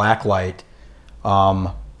recorded, Blacklight,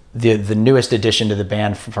 the newest addition to the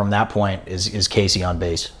band from that point is Casey on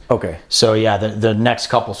bass. Okay. So yeah, the next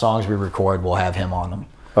couple songs we record will have him on them.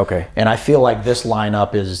 Okay. And I feel like this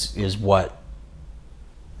lineup is what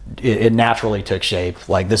it naturally took shape.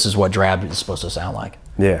 Like, this is what Drab is supposed to sound like.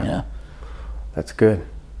 Yeah. Yeah. That's good.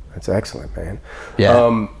 That's excellent, man.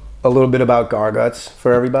 Yeah. A little bit about Garguts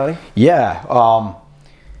for everybody. Yeah.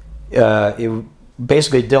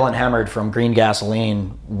 Basically, Dylan Hemmard from Green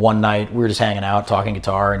Gasoline, one night, we were just hanging out, talking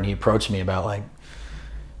guitar, and he approached me about, like,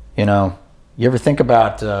 you ever think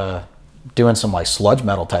about doing some, like, sludge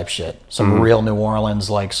metal type shit? Some real New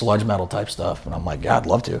Orleans, like, sludge metal type stuff. And I'm like, yeah, I'd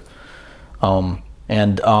love to. I'd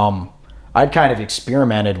kind of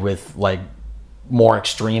experimented with, like, more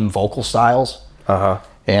extreme vocal styles.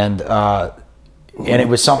 And it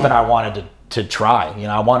was something I wanted to try.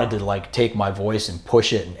 I wanted to, like, take my voice and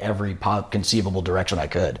push it in every conceivable direction I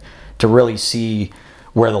could to really see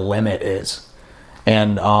where the limit is.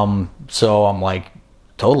 And so I'm like,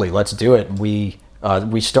 totally, let's do it. And we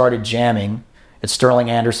started jamming. It's Sterling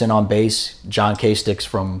Anderson on bass, John K-Sticks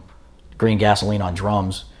from Green Gasoline on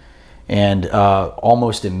drums, and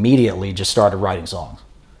almost immediately just started writing songs,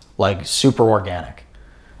 like super organic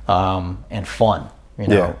and fun.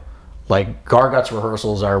 Yeah. Like, Garguts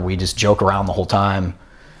rehearsals we just joke around the whole time.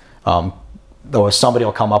 Though somebody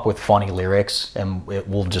will come up with funny lyrics and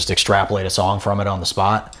we'll just extrapolate a song from it on the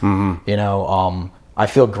spot. I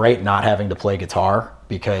feel great not having to play guitar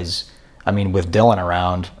because, I mean, with Dylan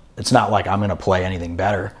around, it's not like I'm going to play anything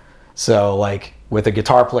better. So, like, with a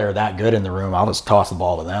guitar player that good in the room, I'll just toss the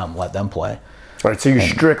ball to them, let them play. Right, so you're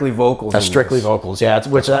strictly vocals. That's strictly vocals, yeah.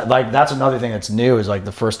 That's another thing that's new, is like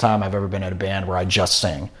the first time I've ever been at a band where I just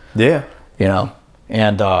sing. Yeah.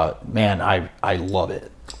 And man, I love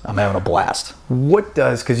it. I'm having a blast. What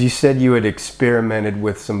does, because you said you had experimented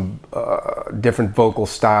with some different vocal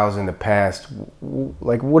styles in the past,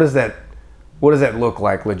 like what does that look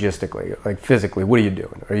like logistically, like physically? What are you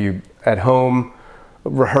doing? Are you at home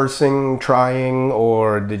rehearsing, trying,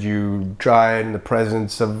 or did you try it in the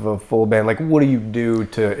presence of a full band? Like, what do you do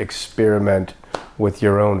to experiment with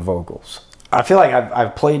your own vocals? I feel like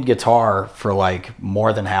I've played guitar for like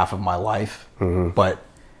more than half of my life, but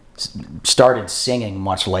started singing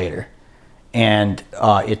much later. And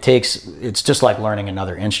it's just like learning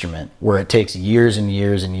another instrument, where it takes years and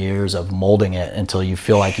years and years of molding it until you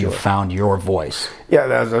feel like you've found your voice. Yeah,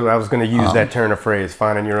 I was going to use that turn of phrase,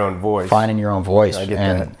 finding your own voice. Finding your own voice. I get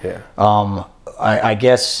and, that, yeah. I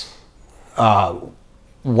guess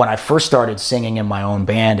when I first started singing in my own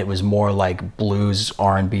band, it was more like blues,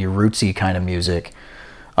 R&B, rootsy kind of music.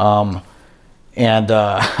 I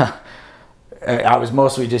was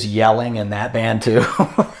mostly just yelling in that band too.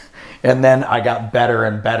 And then I got better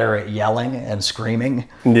and better at yelling and screaming.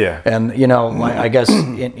 Yeah. And I guess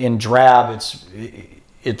in Drab,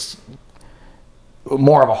 it's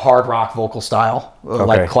more of a hard rock vocal style,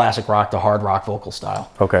 like classic rock to hard rock vocal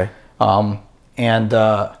style. Okay. I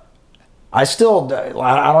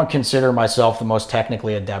don't consider myself the most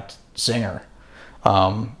technically adept singer.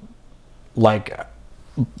 Like,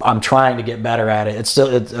 I'm trying to get better at it. It's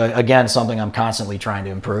again something I'm constantly trying to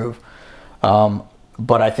improve.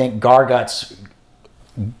 But I think Garguts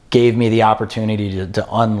gave me the opportunity to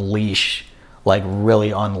unleash, like really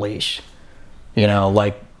unleash,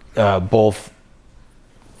 both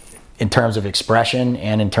in terms of expression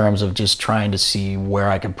and in terms of just trying to see where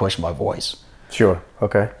I can push my voice. Sure.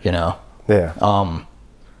 Okay. Yeah.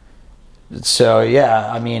 So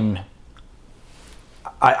yeah, I mean,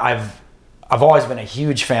 I've always been a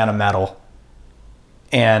huge fan of metal,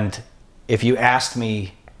 and if you asked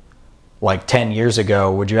me like 10 years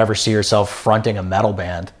ago, would you ever see yourself fronting a metal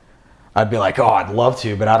band? I'd be like, oh, I'd love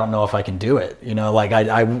to, but I don't know if I can do it.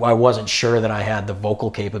 I wasn't sure that I had the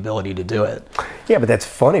vocal capability to do it. Yeah, but that's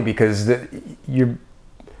funny because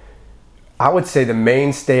I would say the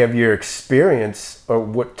mainstay of your experience, or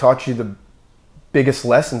what taught you the biggest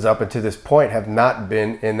lessons up until this point, have not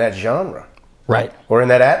been in that genre. Right. Or in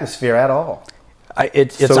that atmosphere at all.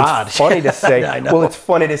 It's odd. It's funny to say. I know. Well, it's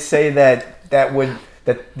funny to say that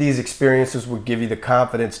these experiences would give you the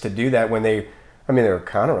confidence to do that when they were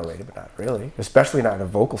kind of related, but not really, especially not in a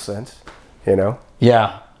vocal sense,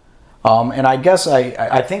 Yeah. And I guess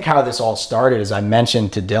I think how this all started is I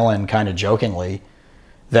mentioned to Dylan kind of jokingly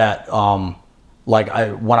that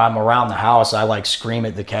when I'm around the house, I like scream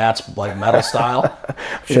at the cats like metal style.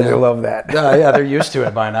 Sure, they love that. Yeah, they're used to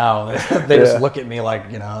it by now. They just look at me like,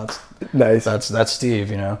 it's nice. That's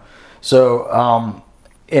Steve, So,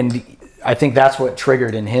 and I think that's what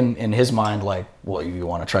triggered in his mind, like, well, you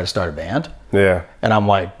want to try to start a band? Yeah. And I'm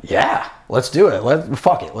like, yeah, let's do it.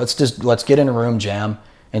 Fuck it. Let's get in a room, jam,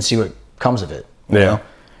 and see what comes of it. You know?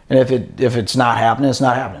 And if it's not happening, it's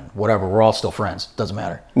not happening. Whatever. We're all still friends. Doesn't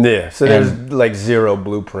matter. Yeah. So there's like zero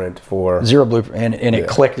blueprint, and it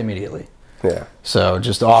clicked immediately. Yeah. So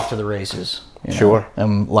just off to the races. Sure.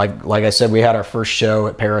 And like I said, we had our first show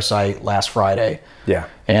at Parasite last Friday. Yeah.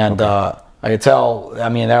 And I could tell. I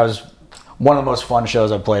mean, that was one of the most fun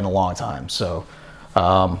shows I've played in a long time. So,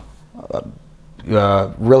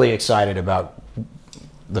 really excited about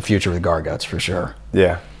the future with Garguts for sure.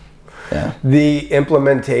 Yeah. Yeah. The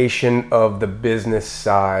implementation of the business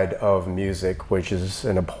side of music, which is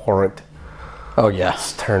an abhorrent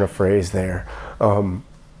turn of phrase there.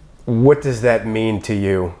 What does that mean to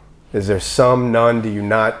you? Is there some, none? Do you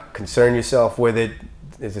not concern yourself with it?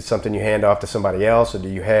 Is it something you hand off to somebody else, or do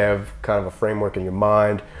you have kind of a framework in your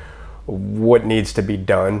mind? What needs to be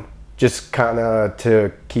done? Just kind of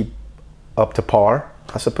to keep up to par,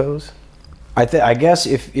 I suppose? I guess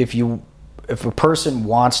if a person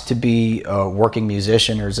wants to be a working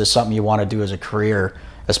musician, or is this something you want to do as a career,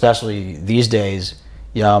 especially these days,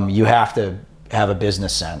 you have to have a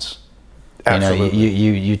business sense. Absolutely.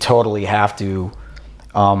 You totally have to,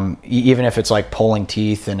 even if it's like pulling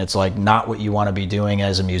teeth and it's like not what you want to be doing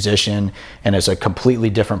as a musician, and it's a completely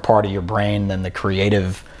different part of your brain than the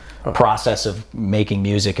creative process of making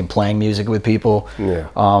music and playing music with people.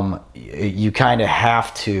 Yeah. You kind of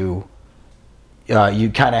have to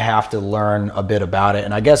learn a bit about it.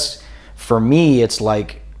 And I guess for me, it's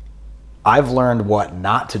like I've learned what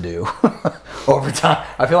not to do over time.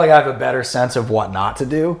 I feel like I have a better sense of what not to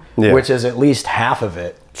do, which is at least half of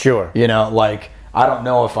it. Sure. Like I don't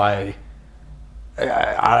know if I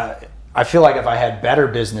feel like if I had better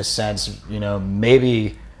business sense,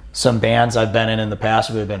 maybe some bands I've been in the past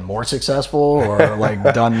would have been more successful, or like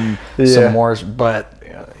done some more, but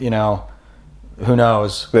who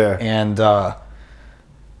knows? Yeah. And I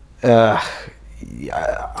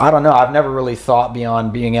don't know. I've never really thought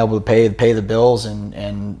beyond being able to pay the bills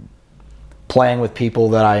and playing with people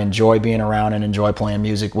that I enjoy being around and enjoy playing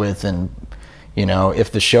music with, and you know,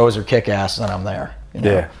 if the shows are kick-ass, then I'm there. You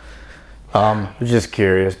know? Yeah. I'm just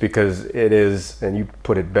curious because it is, and you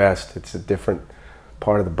put it best, it's a different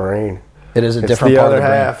part of the brain. It is a different part of the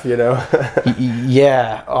brain. Half, you know.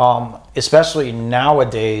 Yeah, especially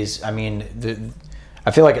nowadays. I mean,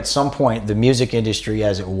 I feel like at some point the music industry,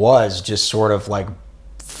 as it was, just sort of like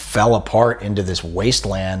fell apart into this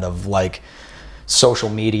wasteland of like social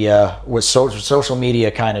media. With social media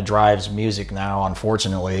kind of drives music now.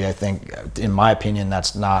 Unfortunately, I think, in my opinion,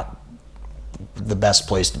 that's not the best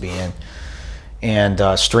place to be in. And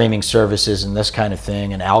streaming services and this kind of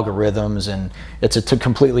thing, and algorithms, and it's a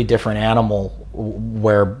completely different animal,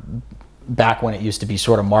 where back when it used to be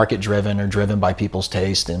sort of market driven or driven by people's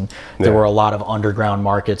taste, and there were a lot of underground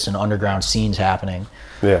markets and underground scenes happening.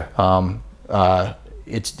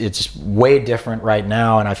 It's way different right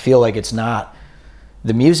now, and I feel like it's not,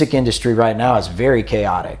 the music industry right now is very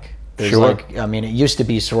chaotic. There's like, I mean, it used to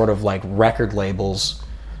be sort of like record labels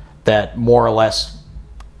that more or less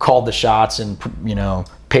called the shots and, you know,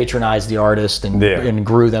 patronized the artist and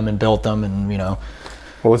grew them and built them, and, you know.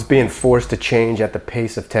 Well, it's being forced to change at the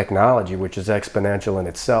pace of technology, which is exponential in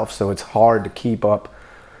itself, so it's hard to keep up.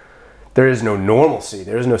 There is no normalcy.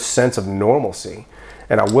 There is no sense of normalcy.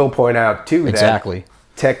 And I will point out, too, that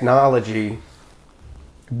technology,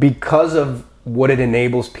 because of what it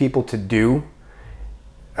enables people to do,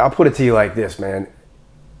 I'll put it to you like this, man.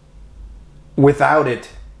 Without it,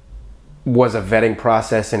 was a vetting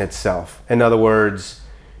process in itself. In other words,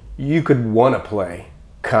 you could want to play,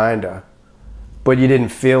 kinda, but you didn't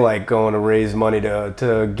feel like going to raise money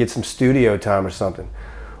to get some studio time or something.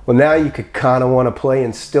 Well, now you could kind of want to play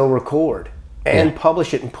and still record and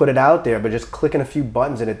publish it and put it out there, but just clicking a few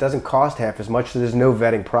buttons, and it doesn't cost half as much, so there's no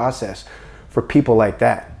vetting process for people like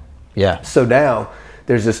that. Yeah. So now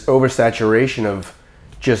there's this oversaturation of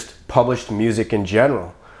just published music in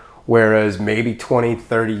general. Whereas maybe 20,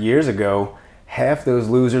 30 years ago, half those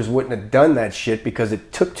losers wouldn't have done that shit because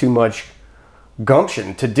it took too much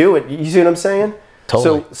gumption to do it. You see what I'm saying?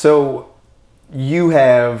 Totally. So you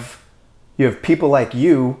have people like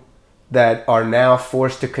you that are now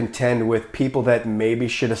forced to contend with people that maybe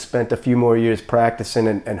should have spent a few more years practicing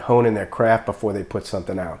and honing their craft before they put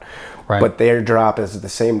something out. Right. But their drop is the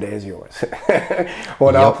same day as yours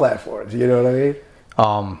on all platforms. You know what I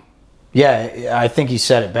mean? Yeah, I think you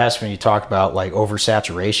said it best when you talk about like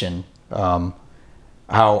oversaturation. How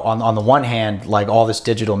on the one hand, like all this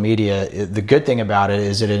digital media, the good thing about it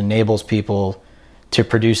is it enables people to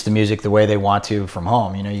produce the music the way they want to from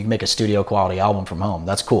home. You know, you can make a studio quality album from home.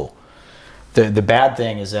 That's cool. The bad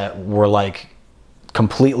thing is that we're like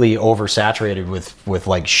completely oversaturated with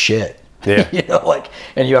like shit. Yeah. You know, like,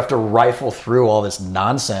 and you have to rifle through all this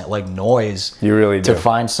nonsense, like noise, you really do, to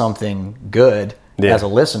find something good. As a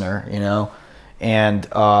listener, you know, and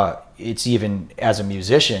it's even, as a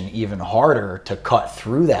musician, even harder to cut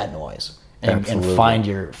through that noise and find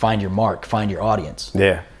your mark, find your audience.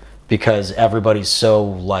 Yeah. Because everybody's so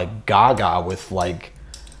like gaga with like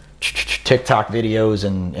TikTok videos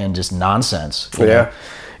and just nonsense. You know?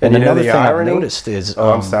 And another thing I've noticed is...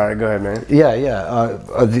 I'm sorry, go ahead, man.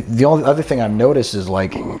 The only other thing I've noticed is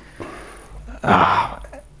like...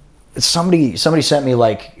 somebody sent me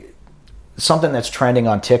like... Something that's trending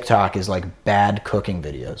on TikTok is like bad cooking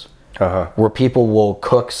videos, where people will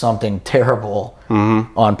cook something terrible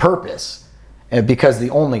on purpose, and because the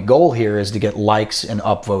only goal here is to get likes and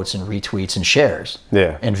upvotes and retweets and shares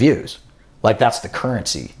and views. Like, that's the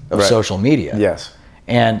currency of social media. Yes.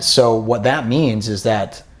 And so what that means is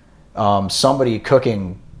that somebody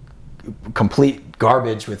cooking complete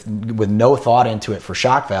garbage with no thought into it for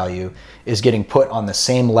shock value is getting put on the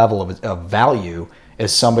same level of value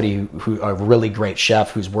as somebody a really great chef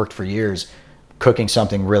who's worked for years cooking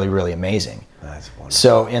something really, really amazing. That's wonderful.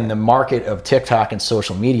 So in the market of TikTok and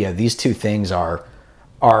social media, these two things are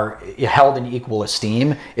held in equal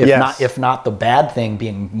esteem, if not the bad thing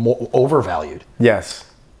being more overvalued. Yes,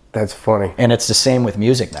 that's funny. And it's the same with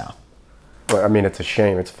music now. Well, I mean, it's a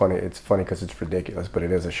shame. It's funny. It's funny because it's ridiculous, but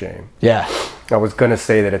it is a shame. Yeah. I was going to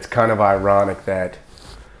say that it's kind of ironic that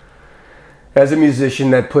as a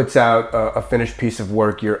musician that puts out a finished piece of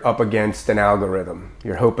work, you're up against an algorithm.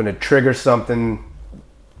 You're hoping to trigger something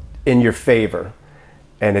in your favor.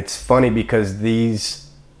 And it's funny because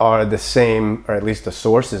these are the same, or at least the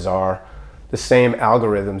sources are, the same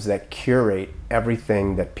algorithms that curate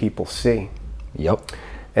everything that people see. Yep.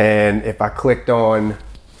 And if I clicked on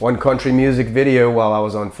one country music video while I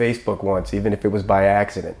was on Facebook once, even if it was by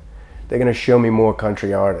accident, they're going to show me more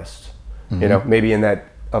country artists. You know, maybe in that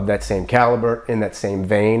of that same caliber, in that same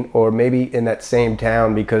vein, or maybe in that same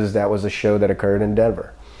town because that was a show that occurred in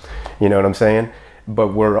Denver. You know what I'm saying? But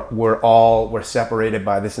we're separated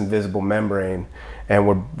by this invisible membrane,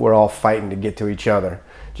 and we're all fighting to get to each other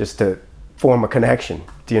just to form a connection.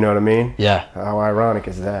 Do you know what I mean? Yeah. How ironic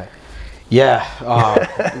is that?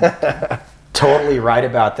 Yeah. Totally right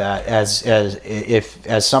about that.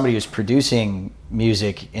 As somebody who's producing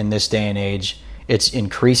music in this day and age, it's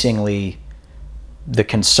increasingly the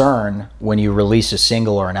concern when you release a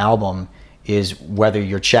single or an album is whether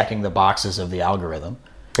you're checking the boxes of the algorithm.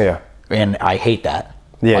 Yeah. And I hate that.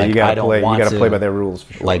 Yeah, like, you gotta play by their rules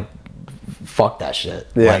for sure. Like, fuck that shit.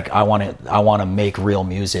 Yeah. Like, I want to make real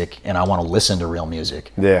music, and I want to listen to real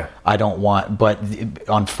music. Yeah. I don't want, but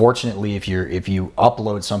unfortunately, if you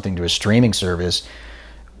upload something to a streaming service,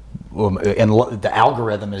 and the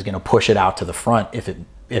algorithm is going to push it out to the front if it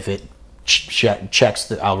checks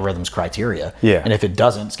the algorithm's criteria. Yeah. And if it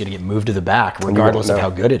doesn't, it's going to get moved to the back, regardless of how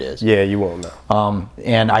good it is. Yeah, you won't know.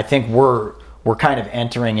 And I think we're kind of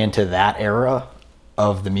entering into that era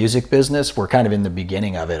of the music business. We're kind of in the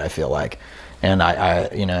beginning of it, I feel like. And I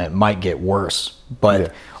it might get worse.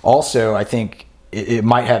 But also, I think it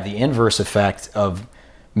might have the inverse effect of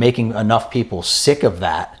making enough people sick of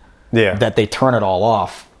that, that they turn it all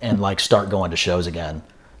off and like start going to shows again.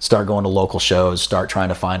 Start going to local shows, start trying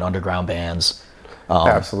to find underground bands.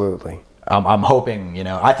 Absolutely. I'm hoping,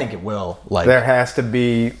 I think it will. Like, there has to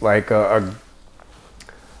be like I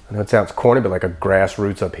know it sounds corny, but like a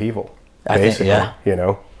grassroots upheaval. Basically, I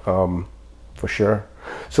think, for sure.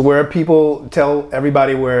 So where people tell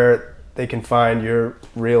everybody where they can find your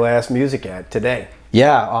real ass music at today?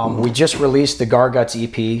 Yeah, we just released the Garguts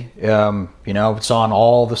EP. It's on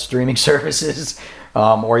all the streaming services.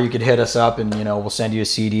 Or you could hit us up and, we'll send you a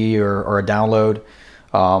CD or a download.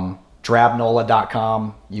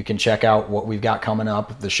 Drabnola.com. You can check out what we've got coming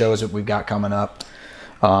up, the shows that we've got coming up.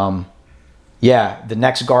 The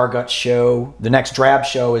next Garguts show, the next Drab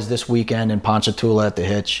show is this weekend in Ponchatoula at the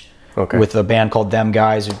Hitch. Okay. With a band called Them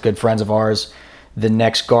Guys, who are good friends of ours. The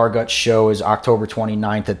next Garguts show is October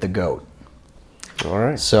 29th at the Goat. All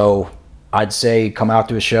right. So I'd say come out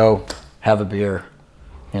to a show, have a beer,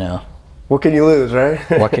 What can you lose, right?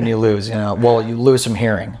 What can you lose? Well, you lose some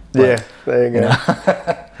hearing. But, yeah, there you go.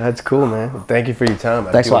 That's cool, man. Well, thank you for your time.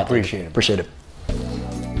 Thanks a lot. Appreciate it. Appreciate it.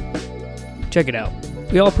 Check it out.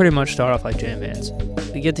 We all pretty much start off like jam bands.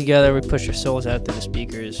 We get together, we push our souls out through the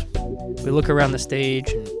speakers. We look around the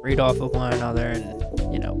stage and read off of one another, and,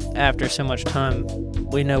 after so much time,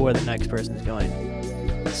 we know where the next person's going.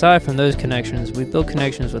 Aside from those connections, we build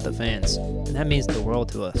connections with the fans, and that means the world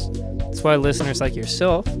to us. That's why listeners like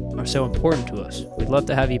yourself are so important to us. We'd love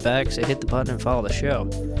to have you back, so hit the button and follow the show.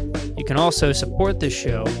 You can also support this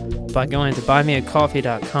show by going to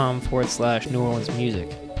buymeacoffee.com/New Orleans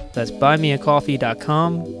Music. That's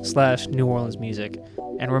buymeacoffee.com/New Orleans Music.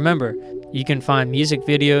 And remember, you can find music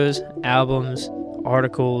videos, albums,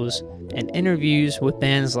 articles, and interviews with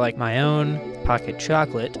bands like my own, Pocket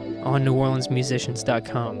Chocolate, on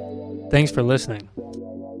NewOrleansMusicians.com. Thanks for listening.